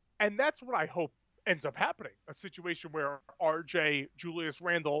 Yeah, and that's what I hope ends up happening. A situation where RJ, Julius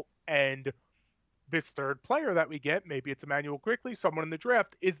Randle, and this third player that we get, maybe it's Emmanuel Quickley, someone in the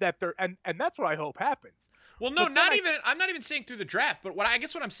draft, is that they're and that's what I hope happens. Well, no, I'm not even saying through the draft, but what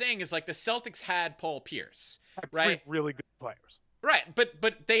I'm saying is like the Celtics had Paul Pierce, right? Three really good players. Right,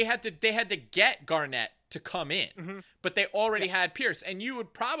 but they had to get Garnett to come in, but they already had Pierce, and you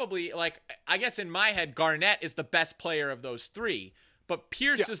would probably like I guess in my head Garnett is the best player of those three, but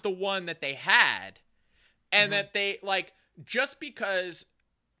Pierce is the one that they had, and that they like just because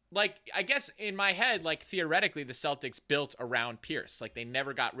like I guess in my head like theoretically the Celtics built around Pierce, like they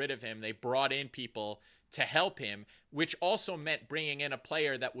never got rid of him, they brought in people to help him, which also meant bringing in a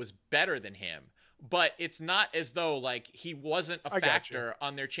player that was better than him. But it's not as though like he wasn't a factor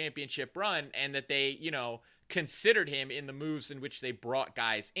on their championship run and that they, considered him in the moves in which they brought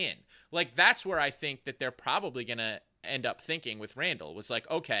guys in. Like that's where I think that they're probably going to end up thinking with Randall was like,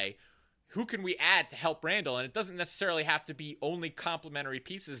 okay, who can we add to help Randall? And it doesn't necessarily have to be only complementary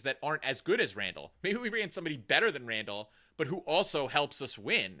pieces that aren't as good as Randall. Maybe we bring in somebody better than Randall, but who also helps us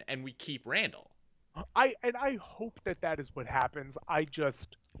win and we keep Randall. I hope that is what happens. I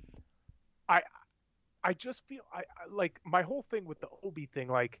just feel I like my whole thing with the Obi thing,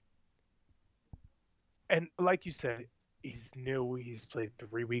 like, and like you said, he's new. He's played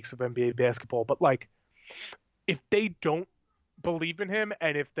 3 weeks of NBA basketball, but like, if they don't believe in him,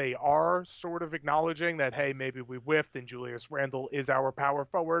 and if they are sort of acknowledging that, hey, maybe we whiffed, and Julius Randle is our power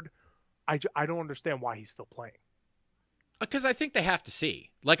forward, I don't understand why he's still playing. Because I think they have to see.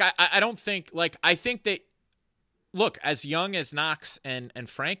 Like, I don't think, like, I think that, look, as young as Knox and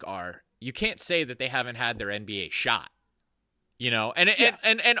Frank are, you can't say that they haven't had their NBA shot,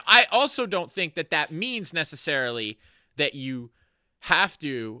 And I also don't think that means necessarily that you have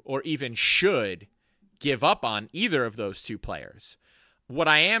to or even should give up on either of those two players. What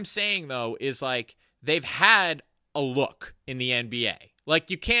I am saying, though, is, like, they've had a look in the NBA.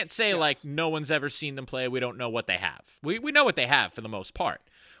 Like, you can't say, like, no one's ever seen them play. We don't know what they have. We know what they have for the most part.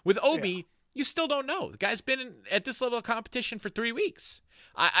 With Obi, you still don't know. The guy's been at this level of competition for 3 weeks.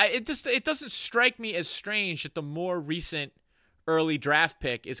 It doesn't strike me as strange that the more recent early draft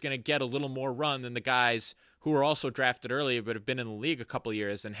pick is going to get a little more run than the guys who were also drafted early but have been in the league a couple of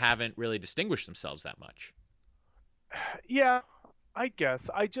years and haven't really distinguished themselves that much. Yeah, I guess.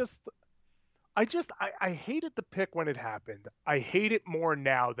 I hated the pick when it happened. I hate it more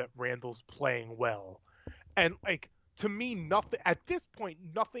now that Randall's playing well. And, like, to me, nothing at this point,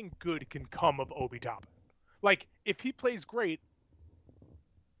 nothing good can come of Obi Toppin. Like, if he plays great,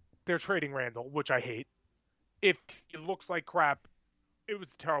 they're trading Randall, which I hate. If he looks like crap, it was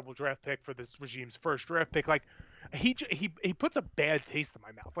a terrible draft pick for this regime's first draft pick. Like, he puts a bad taste in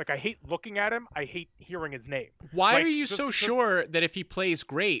my mouth. Like, I hate looking at him. I hate hearing his name. Why are you so sure that if he plays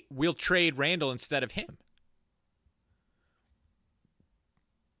great, we'll trade Randall instead of him?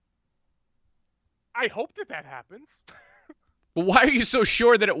 I hope that happens. But why are you so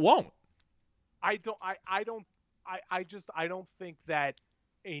sure that it won't? I don't think that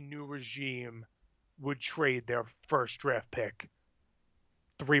a new regime would trade their first draft pick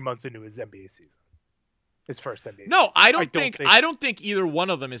 3 months into his NBA season. His first NBA season. No, I don't think either one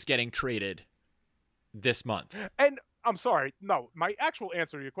of them is getting traded this month. And I'm sorry, no, my actual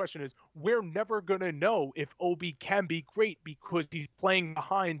answer to your question is we're never going to know if Obi can be great because he's playing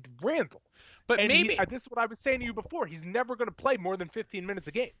behind Randall. But and maybe this is what I was saying to you before. He's never going to play more than 15 minutes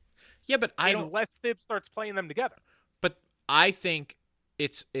a game. Yeah, but unless Thibs starts playing them together. But I think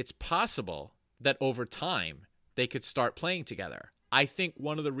it's possible that over time they could start playing together. I think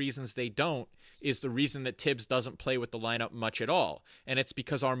one of the reasons they don't is the reason that Tibbs doesn't play with the lineup much at all. And it's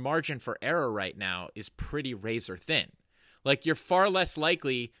because our margin for error right now is pretty razor thin. Like, you're far less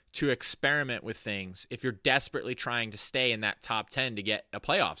likely to experiment with things if you're desperately trying to stay in that top 10 to get a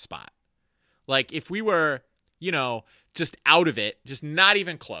playoff spot. Like, if we were, just out of it, just not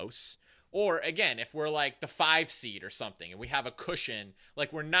even close, or again, if we're like the 5 seed or something and we have a cushion,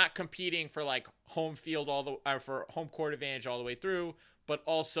 like we're not competing for like home field for home court advantage all the way through. but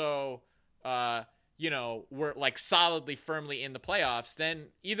also, we're like solidly, firmly in the playoffs, then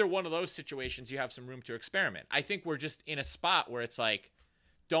either one of those situations, you have some room to experiment. I think we're just in a spot where it's like,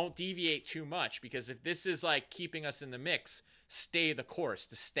 don't deviate too much, because if this is like keeping us in the mix, stay the course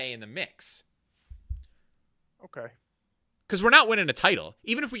to stay in the mix. Okay. Because we're not winning a title.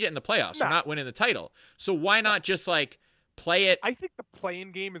 Even if we get in the playoffs, No. we're not winning the title. So why not just like play it? I think the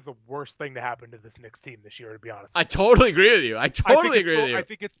playing game is the worst thing to happen to this Knicks team this year, to be honest. I totally agree with you. I totally agree with you. I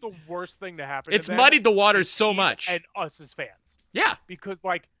think it's the worst thing to happen. It's to them, muddied the waters so team, much. and us as fans. Yeah. Because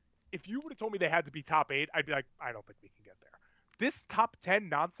like, if you would have told me they had to be top 8, I'd be like, I don't think we can get there. This top 10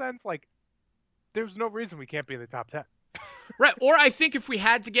 nonsense, like, there's no reason we can't be in the top 10. Right. Or I think if we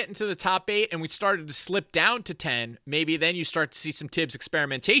had to get into the top 8 and we started to slip down to 10, maybe then you start to see some Tibbs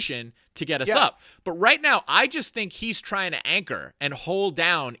experimentation to get us up. But right now, I just think he's trying to anchor and hold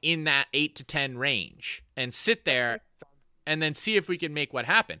down in that 8 to 10 range and sit there and then see if we can make what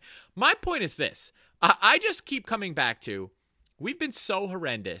happen. My point is this. I just keep coming back to, we've been so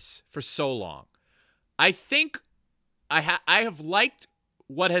horrendous for so long. I think I have liked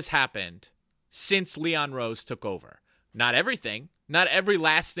what has happened since Leon Rose took over. Not everything, not every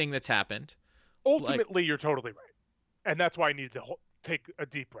last thing that's happened. Ultimately, you're totally right, and that's why I needed to take a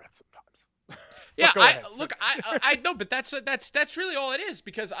deep breath sometimes. Yeah, I know, but that's really all it is,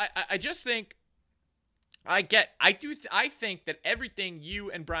 because I just think I think that everything you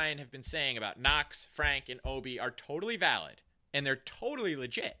and Brian have been saying about Knox, Frank, and Obi are totally valid, and they're totally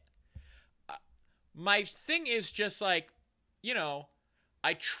legit. My thing is just like,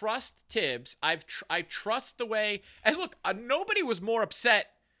 I trust Tibbs. I trust the way. And look, nobody was more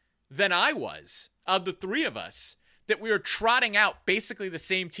upset than I was, of the three of us, that we were trotting out basically the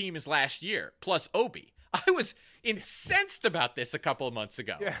same team as last year, plus Obi. I was incensed about this a couple of months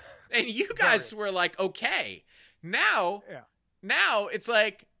ago. Yeah. And you guys were like, okay. Now it's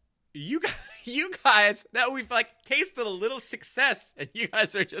like, you guys, now we've like tasted a little success, and you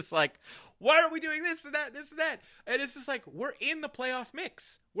guys are just like, why are we doing this and that, and it's just like, we're in the playoff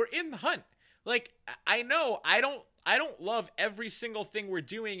mix, we're in the hunt. Like, I know I don't love every single thing we're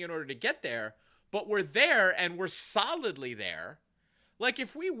doing in order to get there, but we're there, and we're solidly there. Like,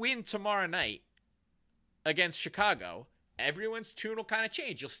 if we win tomorrow night against Chicago, everyone's tune will kind of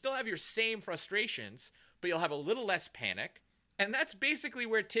change. You'll still have your same frustrations, but you'll have a little less panic. And that's basically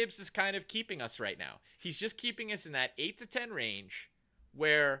where Tibbs is kind of keeping us right now. He's just keeping us in that 8 to 10 range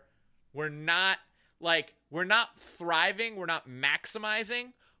where we're not thriving, we're not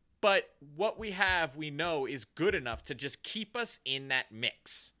maximizing, but what we have, we know, is good enough to just keep us in that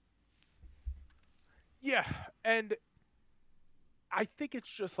mix. Yeah, and I think it's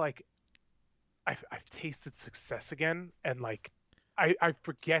just like, I've tasted success again, and like, I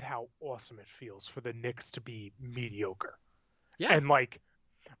forget how awesome it feels for the Knicks to be mediocre. Yeah. And like,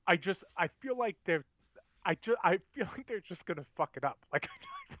 I feel like they're just gonna fuck it up. Like,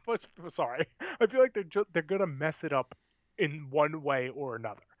 sorry, I feel like they're gonna mess it up in one way or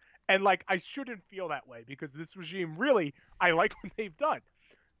another. And like, I shouldn't feel that way, because this regime, really, I like what they've done.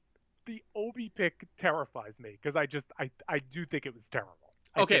 The Obi pick terrifies me, because I do think it was terrible.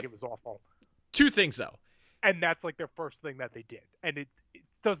 I think it was awful. Two things though. And that's like their first thing that they did, and it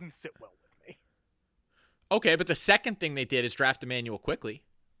doesn't sit well with me. Okay, but the second thing they did is draft Emmanuel Quickley,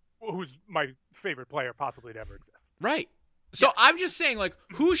 who's my favorite player possibly to ever exist. Right. So yes. I'm just saying, like,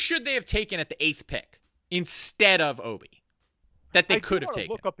 who should they have taken at the 8th pick instead of Obi that they could have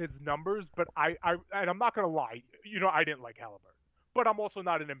taken? Look up his numbers, but and I'm not gonna lie, I didn't like Halliburton, but I'm also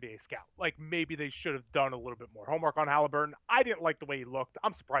not an NBA scout. Like, maybe they should have done a little bit more homework on Halliburton. I didn't like the way he looked.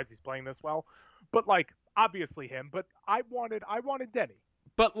 I'm surprised he's playing this well, but like, obviously him. But I wanted Denny.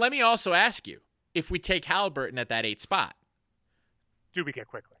 But let me also ask you, if we take Halliburton at that 8th spot, do we get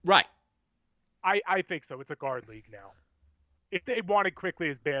Quickley? Right. I think so. It's a guard league now. If they wanted Quickley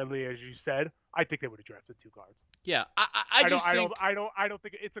as badly as you said, I think they would have drafted 2 guards. Yeah, I don't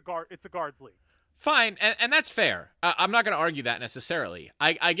think it's a guard. It's a guards league. Fine, and that's fair. I'm not going to argue that necessarily.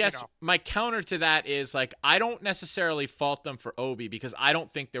 I guess my counter to that is, like, I don't necessarily fault them for Obi, because I don't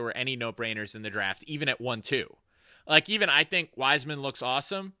think there were any no-brainers in the draft, even at 1-2. Like, even I think Wiseman looks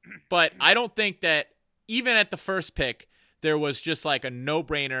awesome, but I don't think that even at the first pick there was just like a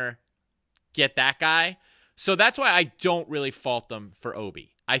no-brainer, get that guy. So that's why I don't really fault them for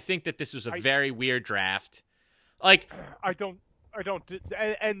Obi. I think that this was a very weird draft. Like, I don't,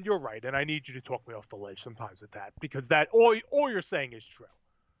 and you're right, and I need you to talk me off the ledge sometimes with that, because that all you're saying is true.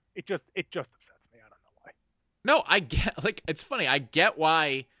 It just upsets me. I don't know why. No, I get, like, it's funny. I get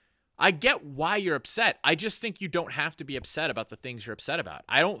why you're upset. I just think you don't have to be upset about the things you're upset about.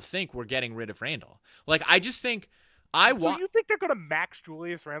 I don't think we're getting rid of Randall. Like, I just think So you think they're going to max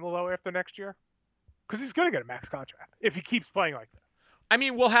Julius Randle though after next year? Because he's going to get a max contract if he keeps playing like this. I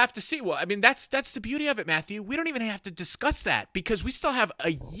mean, we'll have to see. Well, I mean, that's the beauty of it, Matthew. We don't even have to discuss that because we still have a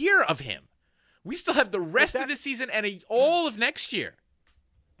year of him. We still have the rest of the season and all of next year.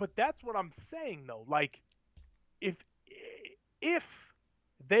 But that's what I'm saying, though. Like, if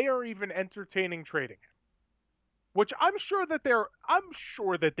they are even entertaining trading him, which I'm sure that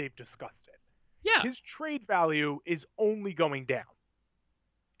they've discussed it. Yeah. His trade value is only going down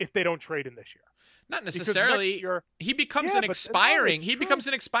if they don't trade him this year. Not necessarily. Year, he becomes an expiring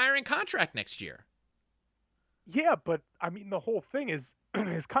contract next year. Yeah, but I mean the whole thing is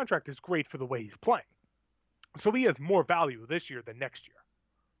his contract is great for the way he's playing. So he has more value this year than next year.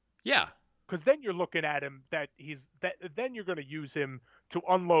 Yeah. Because then you're looking at him then you're going to use him to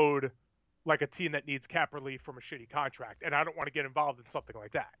unload like a team that needs cap relief from a shitty contract, and I don't want to get involved in something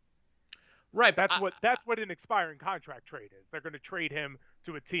like that. Right. That's what an expiring contract trade is. They're going to trade him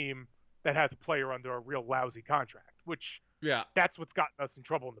to a team that has a player under a real lousy contract, which that's what's gotten us in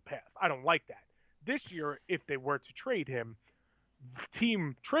trouble in the past. I don't like that. This year, if they were to trade him, the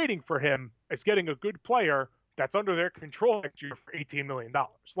team trading for him is getting a good player that's under their control next year for $18 million.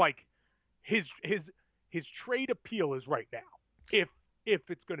 Like his trade appeal is right now, if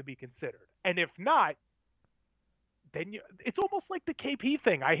it's going to be considered. And if not, then it's almost like the KP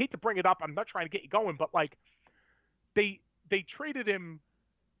thing. I hate to bring it up. I'm not trying to get you going, but like they traded him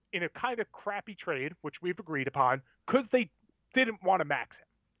in a kind of crappy trade, which we've agreed upon, because they didn't want to max him.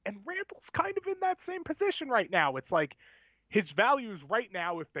 And Randall's kind of in that same position right now. It's like his values right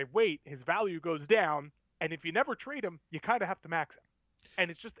now, if they wait, his value goes down. And if you never trade him, you kind of have to max him. And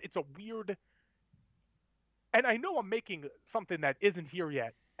it's a weird. And I know I'm making something that isn't here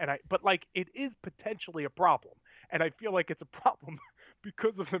yet, but like it is potentially a problem. And I feel like it's a problem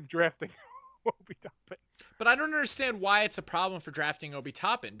because of them drafting Obi Toppin. But I don't understand why it's a problem for drafting Obi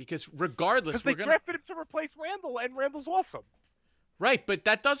Toppin, because regardless, because they drafted him to replace Randall, and Randall's awesome. Right, but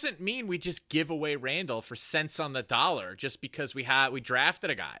that doesn't mean we just give away Randall for cents on the dollar just because we drafted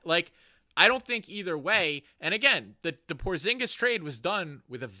a guy. Like, I don't think either way. And again, the Porzingis trade was done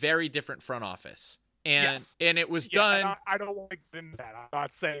with a very different front office. And it was done. And I don't like that. I'm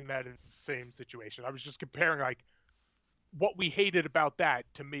not saying that it's the same situation. I was just comparing like what we hated about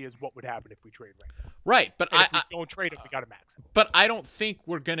that to me is what would happen if we trade Randall. Right, but if we don't trade him, we got to max him. But I don't think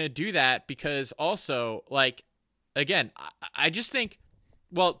we're gonna do that because also, like, again, I just think,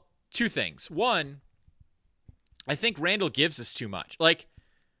 well, two things. One, I think Randall gives us too much. Like,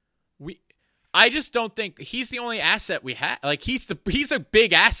 I just don't think he's the only asset we have. Like, he's a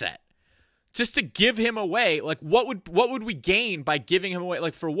big asset. Just to give him away, like, what would we gain by giving him away?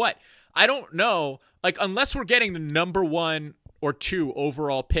 Like, for what? I don't know. Like, unless we're getting the number 1 or 2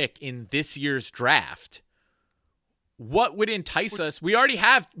 overall pick in this year's draft, what would entice us? We already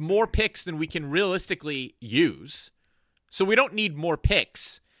have more picks than we can realistically use, so we don't need more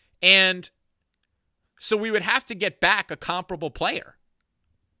picks. And so we would have to get back a comparable player.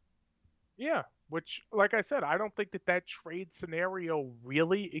 Yeah. Which, like I said, I don't think that trade scenario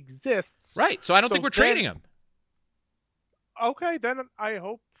really exists. Right. So I don't think we're trading him. Okay, then I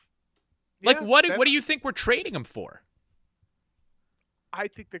hope. Like, what do you think we're trading him for? I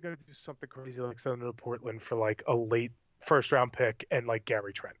think they're going to do something crazy, like send him to Portland for like a late first-round pick and like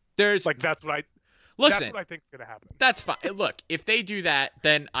Gary Trent. That's what I think is going to happen. That's fine. Look, if they do that,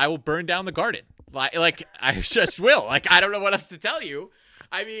 then I will burn down the Garden. Like I just will. Like, I don't know what else to tell you.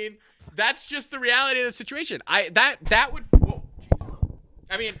 I mean, that's just the reality of the situation. That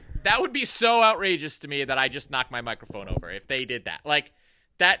would be so outrageous to me that I just knocked my microphone over if they did that. Like,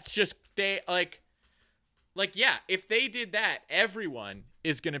 that's just yeah, if they did that, everyone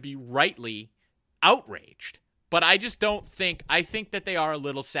is going to be rightly outraged. But I just don't think. I think that they are a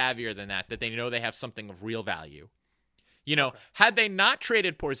little savvier than that they know they have something of real value. You know, had they not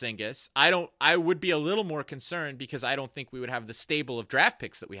traded Porzingis, I would be a little more concerned because I don't think we would have the stable of draft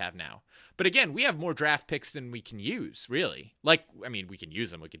picks that we have now. But again, we have more draft picks than we can use, really. Like, I mean, we can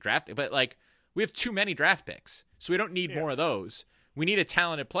use them, we can draft it, but like, we have too many draft picks, so we don't need more of those. We need a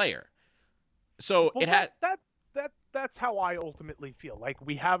talented player. So that's how I ultimately feel. Like,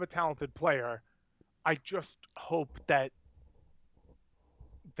 we have a talented player. I just hope that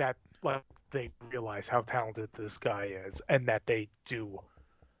like they realize how talented this guy is and that they do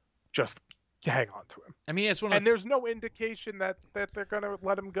just hang on to him. I mean, there's no indication that they're going to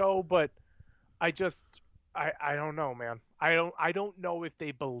let him go, but I don't know, man. I don't know if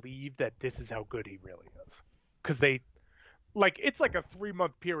they believe that this is how good he really is. Cuz it's like a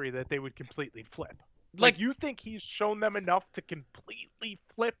 3-month period that they would completely flip. Like, you think he's shown them enough to completely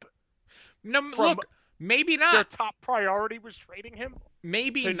flip? No, look, Maybe Their not. top priority was trading him.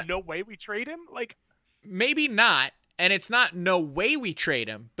 Maybe There's no way we trade him. Like, maybe not. And it's not no way we trade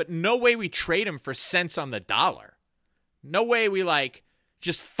him, but no way we trade him for cents on the dollar. No way we like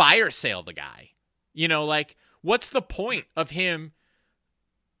just fire sale the guy. You know, like what's the point of him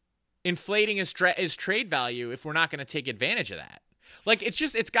inflating his trade value if we're not going to take advantage of that? Like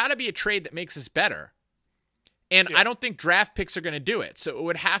it's got to be a trade that makes us better. And I don't think draft picks are going to do it. So it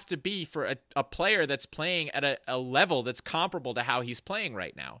would have to be for a player that's playing at a level that's comparable to how he's playing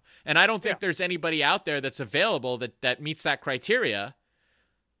right now. And I don't think there's anybody out there that's available that meets that criteria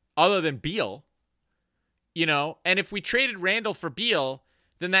other than Beal. You know, and if we traded Randall for Beal,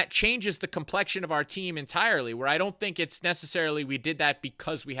 then that changes the complexion of our team entirely, where I don't think it's necessarily we did that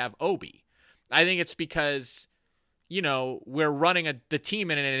because we have Obi. I think it's because, you know, we're running the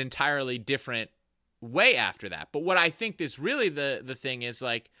team in an entirely different way after that. But what I think is really the thing is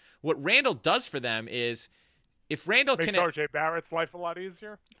like what Randall does for them is if Randall makes RJ Barrett's life a lot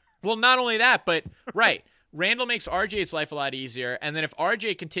easier. Well, not only that, but right. Randall makes RJ's life a lot easier, and then if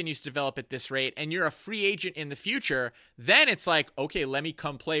RJ continues to develop at this rate and you're a free agent in the future, then it's like, okay, let me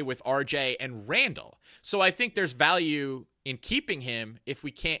come play with RJ and Randall. So I think there's value in keeping him if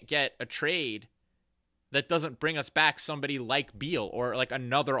we can't get a trade that doesn't bring us back somebody like Beal or like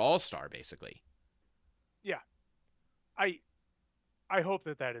another all-star, basically. Yeah. I hope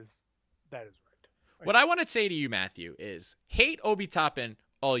that is right. What I want to say to you, Matthew, is hate Obi Toppin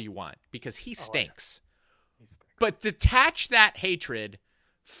all you want because he stinks. But detach that hatred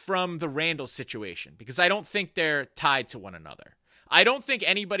from the Randall situation because I don't think they're tied to one another. I don't think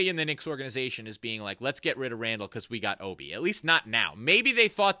anybody in the Knicks organization is being like, let's get rid of Randall because we got Obi. At least not now. Maybe they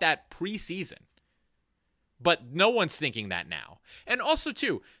thought that preseason. But no one's thinking that now. And also,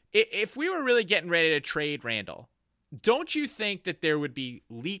 too, if we were really getting ready to trade Randall, don't you think that there would be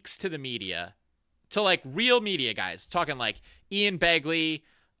leaks to the media, to like real media guys, talking like Ian Begley,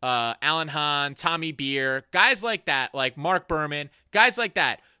 Alan Hahn, Tommy Beer, guys like that, like Mark Berman, guys like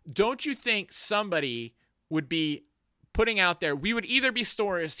that. Don't you think somebody would be putting out there, we would either be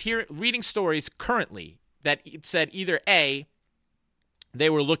reading stories currently that said either A,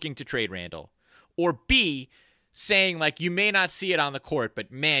 they were looking to trade Randall, or B, saying like, you may not see it on the court,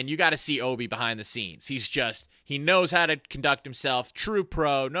 but man, you got to see Obi behind the scenes. He knows how to conduct himself, true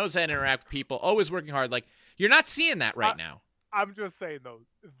pro, knows how to interact with people, always working hard. Like, you're not seeing that right now. I'm just saying, though,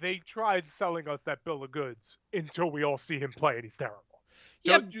 they tried selling us that bill of goods until we all see him play, and he's terrible.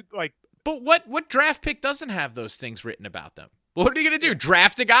 Yeah, but what draft pick doesn't have those things written about them? What are you going to do?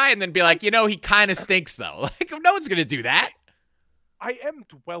 Draft a guy and then be like, he kind of stinks, though. Like, no one's going to do that. I am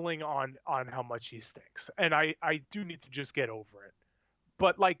dwelling on how much he stinks, and I do need to just get over it.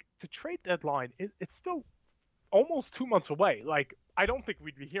 But, like, the trade deadline, it's still almost 2 months away. Like, I don't think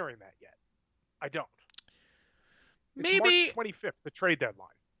we'd be hearing that yet. I don't. Maybe March 25th, the trade deadline.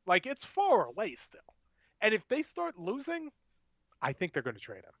 Like, it's far away still. And if they start losing, I think they're going to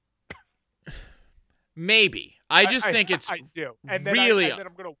trade him. Maybe. I think it's I do. And then really. I'm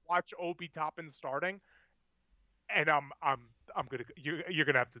going to watch Obi Toppin starting, and I'm going to you're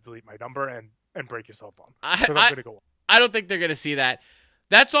going to have to delete my number and break yourself on. I'm going to go. I don't think they're going to see that.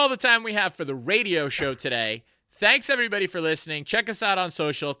 That's all the time we have for the radio show today. Thanks everybody for listening. Check us out on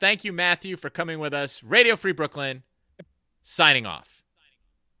social. Thank you, Matthew, for coming with us. Radio Free Brooklyn. Signing off.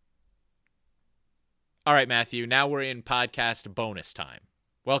 All right, Matthew. Now we're in podcast bonus time.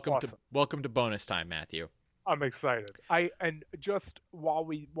 Welcome to bonus time, Matthew. I'm excited. And just while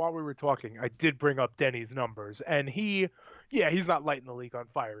we were talking, I did bring up Denny's numbers, and he's not lighting the league on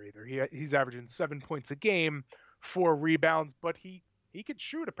fire either. He's averaging 7 points a game, 4 rebounds, but he could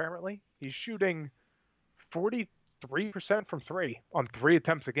shoot. Apparently, he's shooting 43% from 3 on 3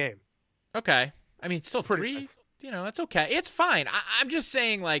 attempts a game. Okay, I mean, still pretty 3. nice. That's okay. It's fine. I'm just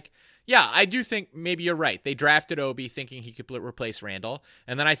saying, like, yeah, I do think maybe you're right. They drafted Obi thinking he could replace Randall,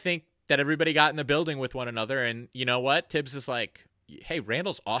 and then I think that everybody got in the building with one another, and you know what? Tibbs is like, hey,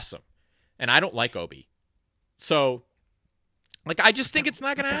 Randall's awesome, and I don't like Obi. So, like, I just think it's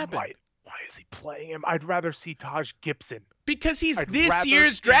not going to happen. Why is he playing him? I'd rather see Taj Gibson. Because he's this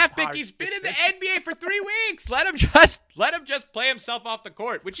year's draft pick. He's been in the NBA for 3 weeks. Let him just play himself off the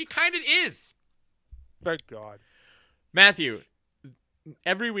court, which he kind of is. Thank God. Matthew,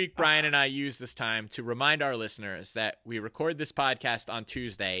 every week Brian and I use this time to remind our listeners that we record this podcast on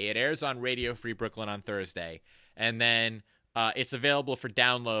Tuesday. It airs on Radio Free Brooklyn on Thursday, and then it's available for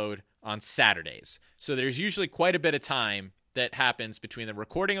download on Saturdays. So there's usually quite a bit of time that happens between the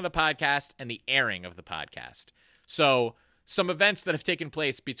recording of the podcast and the airing of the podcast. So some events that have taken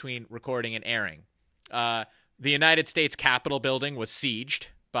place between recording and airing. The United States Capitol building was sieged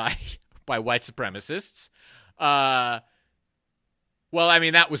by by white supremacists. Well, I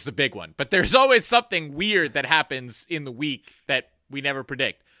mean, that was the big one. But there's always something weird that happens in the week that we never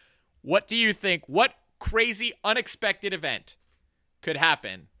predict. What do you think? What crazy, unexpected event could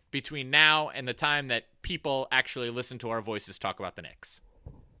happen between now and the time that people actually listen to our voices talk about the Knicks?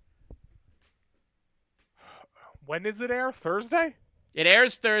 When does it air? Thursday? It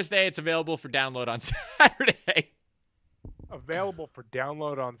airs Thursday. It's available for download on Saturday. Available for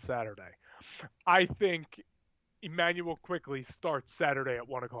download on Saturday. I think Emmanuel Quickley starts Saturday at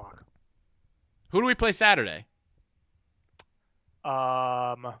 1 o'clock. Who do we play Saturday?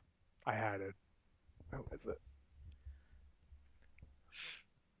 I had it. Who is it?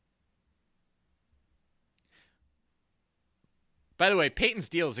 By the way, Peyton's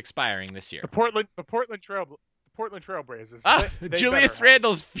deal is expiring this year. The Portland Trailblazers. They Julius better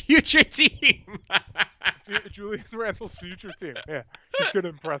Randle's future team. Julius Randle's future team. Yeah, he's going to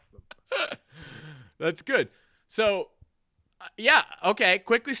impress them. That's good. So, yeah, okay.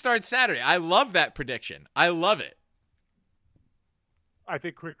 Quickly start Saturday. I love that prediction. I love it. I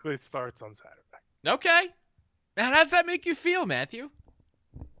think Quickly starts on Saturday. Okay. Now, how does that make you feel, Matthew?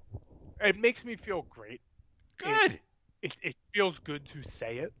 It makes me feel great. Good. It feels good to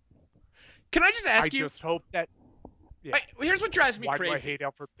say it. Can I just ask you? I just hope that. Yeah. Here's what drives me Why crazy. do I hate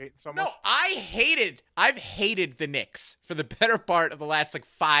Elfrid Payton so much? No, I've hated the Knicks for the better part of the last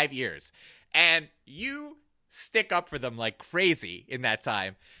 5 years. And you stick up for them like crazy in that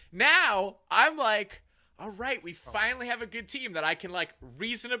time. Now, I'm like, all right, we finally have a good team that I can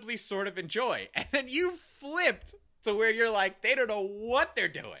reasonably sort of enjoy. And then you flipped to where you're like, they don't know what they're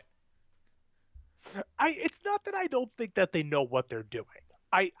doing. It's not that I don't think that they know what they're doing.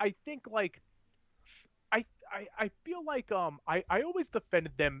 I think I feel like I always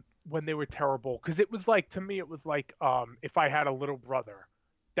defended them when they were terrible, because it was to me it was if I had a little brother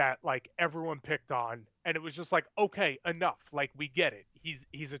that everyone picked on, and it was just okay, enough, we get it,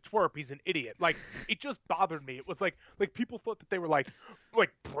 he's a twerp, he's an idiot, it just bothered me. It was like people thought that they were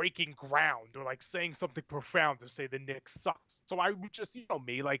breaking ground or saying something profound to say the Knicks sucks. So I would just,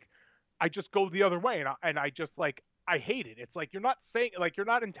 me, I just go the other way, and I just I hate it. It's you're not saying, you're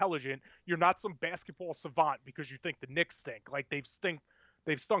not intelligent, you're not some basketball savant because you think the Knicks stink.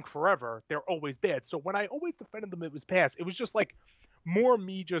 They've stunk forever. They're always bad. So when I always defended them, it was past. It was just more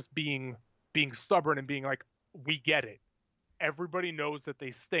me just being stubborn and being we get it. Everybody knows that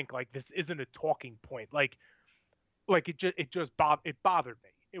they stink. This isn't a talking point. It bothered me.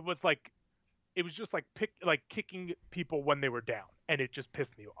 It was just kicking people when they were down, and it just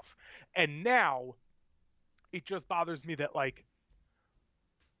pissed me off. And now it just bothers me that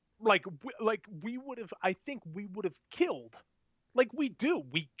we would have, I think we would have killed,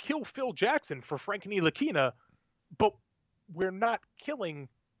 we kill Phil Jackson for Frank Ntilikina, but we're not killing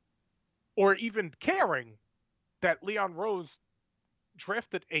or even caring that Leon Rose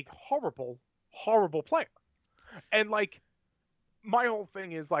drafted a horrible, horrible player. And my whole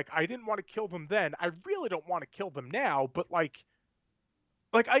thing is I didn't want to kill them then. I really don't want to kill them now, but I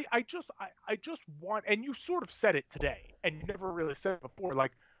just want, and you sort of said it today, and you never really said it before,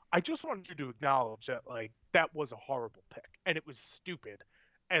 I just wanted you to acknowledge that that was a horrible pick, and it was stupid,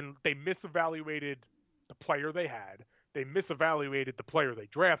 and they misevaluated the player they had, they misevaluated the player they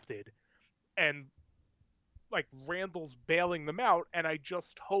drafted, and Randall's bailing them out, and I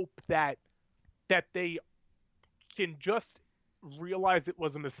just hope that they can just realize it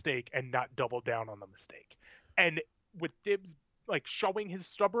was a mistake and not double down on the mistake. And with Thibs showing his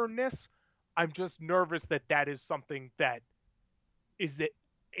stubbornness, I'm just nervous that is something that is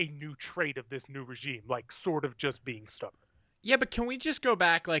a new trait of this new regime, sort of just being stubborn. Yeah, but can we just go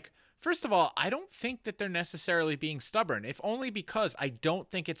back? First of all, I don't think that they're necessarily being stubborn, if only because I don't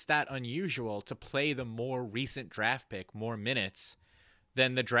think it's that unusual to play the more recent draft pick more minutes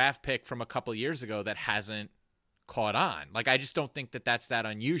than the draft pick from a couple years ago that hasn't caught on. I just don't think that that's that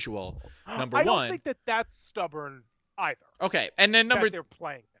unusual. Number one. I don't think that that's stubborn either. Okay, and then they're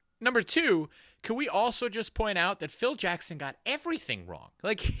playing. Number two, can we also just point out that Phil Jackson got everything wrong?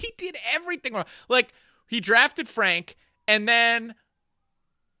 He did everything wrong. He drafted Frank and then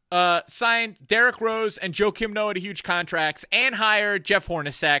signed Derrick Rose and Joakim Noah to huge contracts and hired Jeff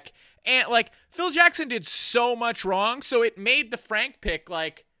Hornacek. And Phil Jackson did so much wrong, so it made the Frank pick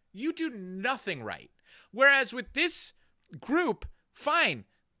you do nothing right. Whereas with this group, fine,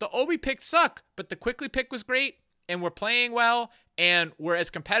 the Obi picks suck, but the Quickly pick was great, and we're playing well, and we're as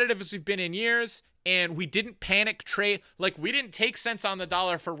competitive as we've been in years, and we didn't panic trade. We didn't take cents on the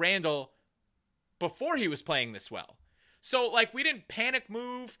dollar for Randall before he was playing this well. So, we didn't panic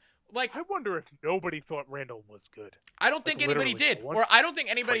move. like, I wonder if nobody thought Randall was good. I don't think anybody literally did, no one. or I don't think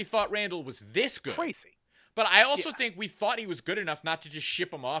anybody Crazy. thought Randall was this good. Crazy. But I also Yeah. think we thought he was good enough not to just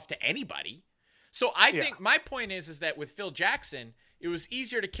ship him off to anybody. So I think my point is that with Phil Jackson, it was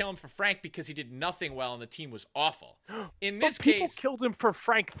easier to kill him for Frank because he did nothing well and the team was awful. In this But people case, killed him for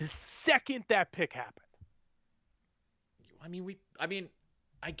Frank the second that pick happened.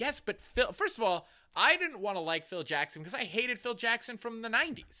 I guess, but Phil, first of all, I didn't want to like Phil Jackson because I hated Phil Jackson from the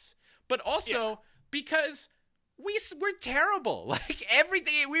 90s. But also because we're terrible. Like,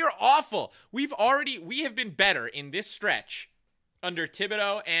 everything, we are awful. We have been better in this stretch under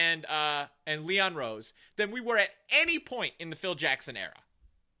Thibodeau and Leon Rose than we were at any point in the Phil Jackson era.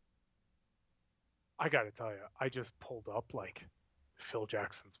 I got to tell you, I just pulled up like Phil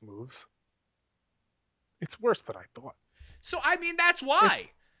Jackson's moves. It's worse than I thought. So, I mean, that's why.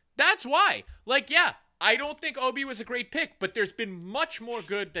 That's why. Like, yeah, I don't think Obi was a great pick, but there's been much more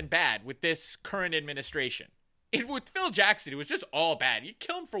good than bad with this current administration. With Phil Jackson, it was just all bad. You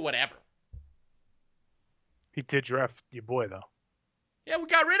kill him for whatever. He did draft your boy, though. Yeah, we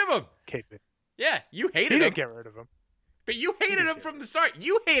got rid of him. K-Pin. Yeah, you He hated him. didn't get rid of him. But you hated didn't him get from rid the start.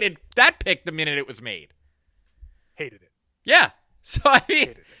 You hated that pick the minute it was made. Hated it. Yeah. So, I mean,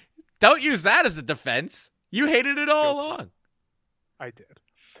 Hated it. don't use that as a defense. You hated it all along. I did.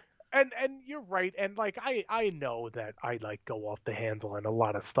 And you're right. And like I know that I like go off the handle and a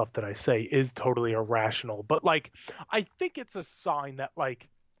lot of stuff that I say is totally irrational, but like I think it's a sign that like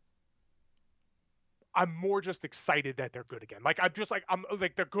I'm more just excited that they're good again. Like I'm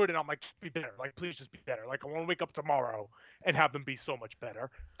like they're good and I'm like, just be better. Like, please just be better. Like, I want to wake up tomorrow and have them be so much better.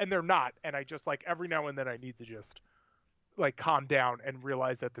 And they're not. And I just like every now and then I need to just like calm down and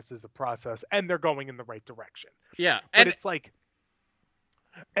realize that this is a process and they're going in the right direction. Yeah. But And it's like,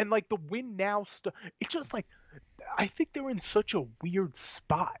 and like the win now stuff, it's just like, I think they're in such a weird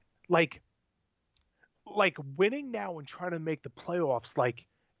spot. Like winning now and trying to make the playoffs, like,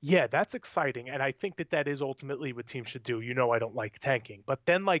 yeah, that's exciting. And I think that is ultimately what teams should do. You know, I don't like tanking. But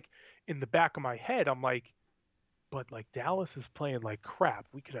then, like, in the back of my head, I'm like, but like Dallas is playing like crap.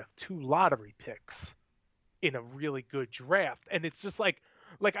 We could have 2 lottery picks in a really good draft. And it's just like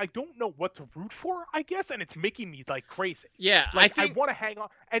I don't know what to root for, I guess, and it's making me like crazy. yeah, Like, I think I want to hang on,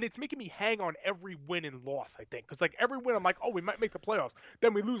 and it's making me hang on every win and loss, I think. Because like every win, I'm like, oh, we might make the playoffs.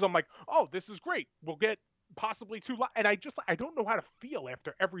 Then we lose, I'm like, oh, this is great. We'll get possibly 2 and I don't know how to feel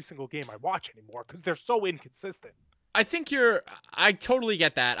after every single game I watch anymore because they're so inconsistent. I think I totally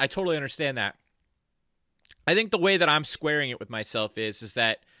get that. I totally understand that. I think the way that I'm squaring it with myself is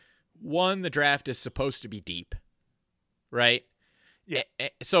that, one, the draft is supposed to be deep, right? Yeah.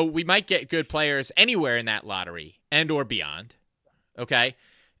 So we might get good players anywhere in that lottery and or beyond. Okay.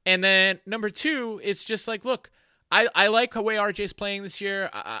 And then number 2, it's just like, look, I like the way RJ's playing this year.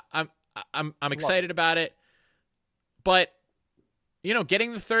 I'm excited about it. But, you know,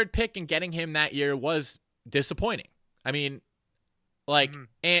 getting the 3rd pick and getting him that year was disappointing. I mean, like,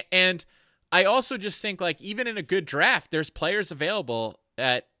 and I also just think, like, even in a good draft, there's players available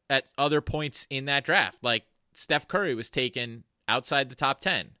at other points in that draft. Like, Steph Curry was taken outside the top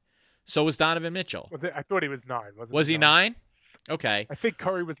 10. So was Donovan Mitchell. Was it? I thought he was 9. Was he 9? Okay. I think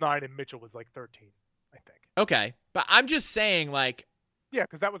Curry was 9 and Mitchell was like 13, I think. Okay. But I'm just saying, like, Yeah,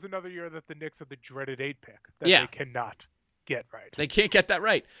 because that was another year that the Knicks had the dreaded 8 pick that Yeah. they cannot get right. they can't get that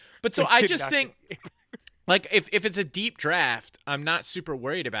right. But so They I could just not think, get- like, if it's a deep draft, I'm not super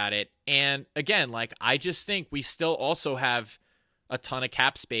worried about it. And again, like, I just think we still also have a ton of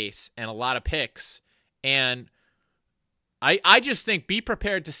cap space and a lot of picks. And I just think be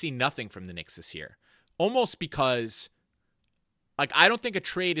prepared to see nothing from the Knicks this year. Almost because, like, I don't think a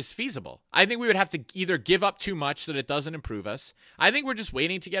trade is feasible. I think we would have to either give up too much so that it doesn't improve us. I think we're just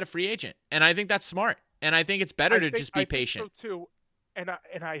waiting to get a free agent. And I think that's smart. And I think it's better to just be patient. I think so too,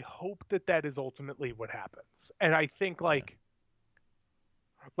 and I hope that is ultimately what happens. And I think like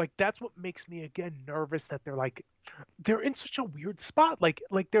that's what makes me again nervous that they're in such a weird spot. Like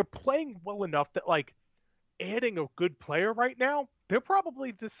they're playing well enough that like adding a good player right now, they're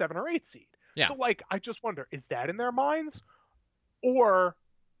probably the 7 or 8 seed. Yeah. So like I just wonder, is that in their minds, or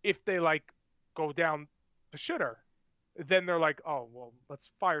if they like go down the shitter, then they're like, oh well, let's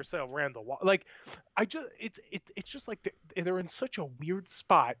fire sale Randall. Like, it's just like they're in such a weird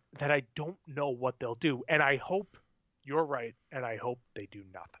spot that I don't know what they'll do. And I hope you're right, and I hope they do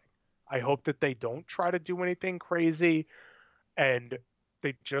nothing. I hope that they don't try to do anything crazy, and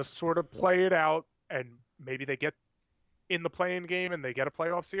they just sort of play it out, and maybe they get in the play-in game and they get a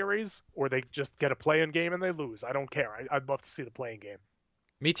playoff series, or they just get a play-in game and they lose. I don't care. I'd love to see the play-in game.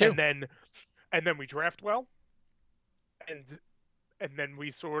 Me too. And then we draft well, and then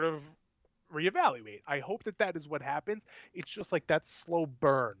we sort of reevaluate. I hope that is what happens. It's just like that slow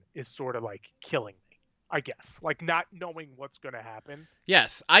burn is sort of like killing me, I guess. Like not knowing what's going to happen.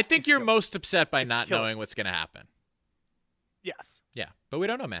 Yes, I think It's you're killing. most upset by It's not killing. knowing what's going to happen. Yes, Yeah, but we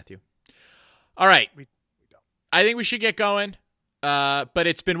don't know, Matthew. All right, we don't. I think we should get going. But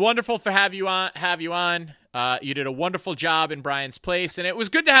it's been wonderful to have you on. You did a wonderful job in Brian's place, and it was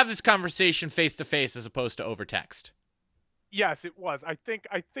good to have this conversation face to face as opposed to over text. Yes, it was. I think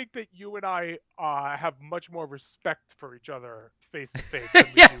that you and I have much more respect for each other face to face than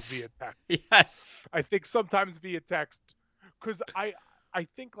we Yes. do via text. Yes. I think sometimes via text, because I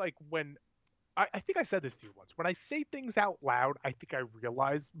think like when I think I said this to you once. When I say things out loud, I think I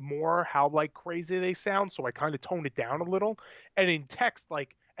realize more how like crazy they sound, so I kind of tone it down a little. And in text,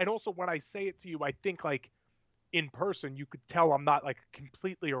 like, and also when I say it to you, I think like in person, you could tell I'm not like a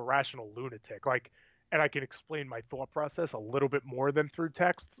completely irrational lunatic. Like, and I can explain my thought process a little bit more than through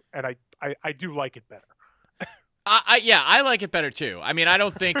text, and I do like it better. I like it better too. I mean, I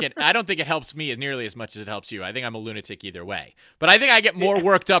don't think it helps me nearly as much as it helps you. I think I'm a lunatic either way. But I think I get more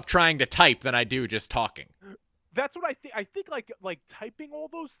worked up trying to type than I do just talking. That's what I think. I think like typing all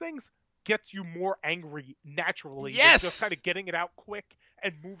those things gets you more angry naturally. Yes! Than just kind of getting it out quick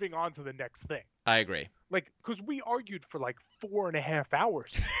and moving on to the next thing. I agree. Like, because we argued for like 4.5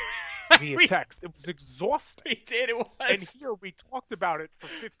 hours via We- text. It was exhausting. We did. It was. And here we talked about it for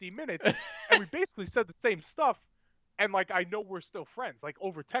 50 minutes, and we basically said the same stuff. And like, I know we're still friends. Like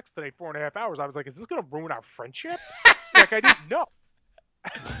over text today, 4.5 hours. I was like, is this gonna ruin our friendship? Like, I didn't know.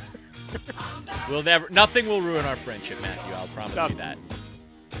 Nothing will ruin our friendship, Matthew. I'll promise you Nothing. that.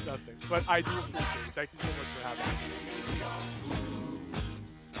 Nothing. But I do appreciate it. Thank you so much for having me.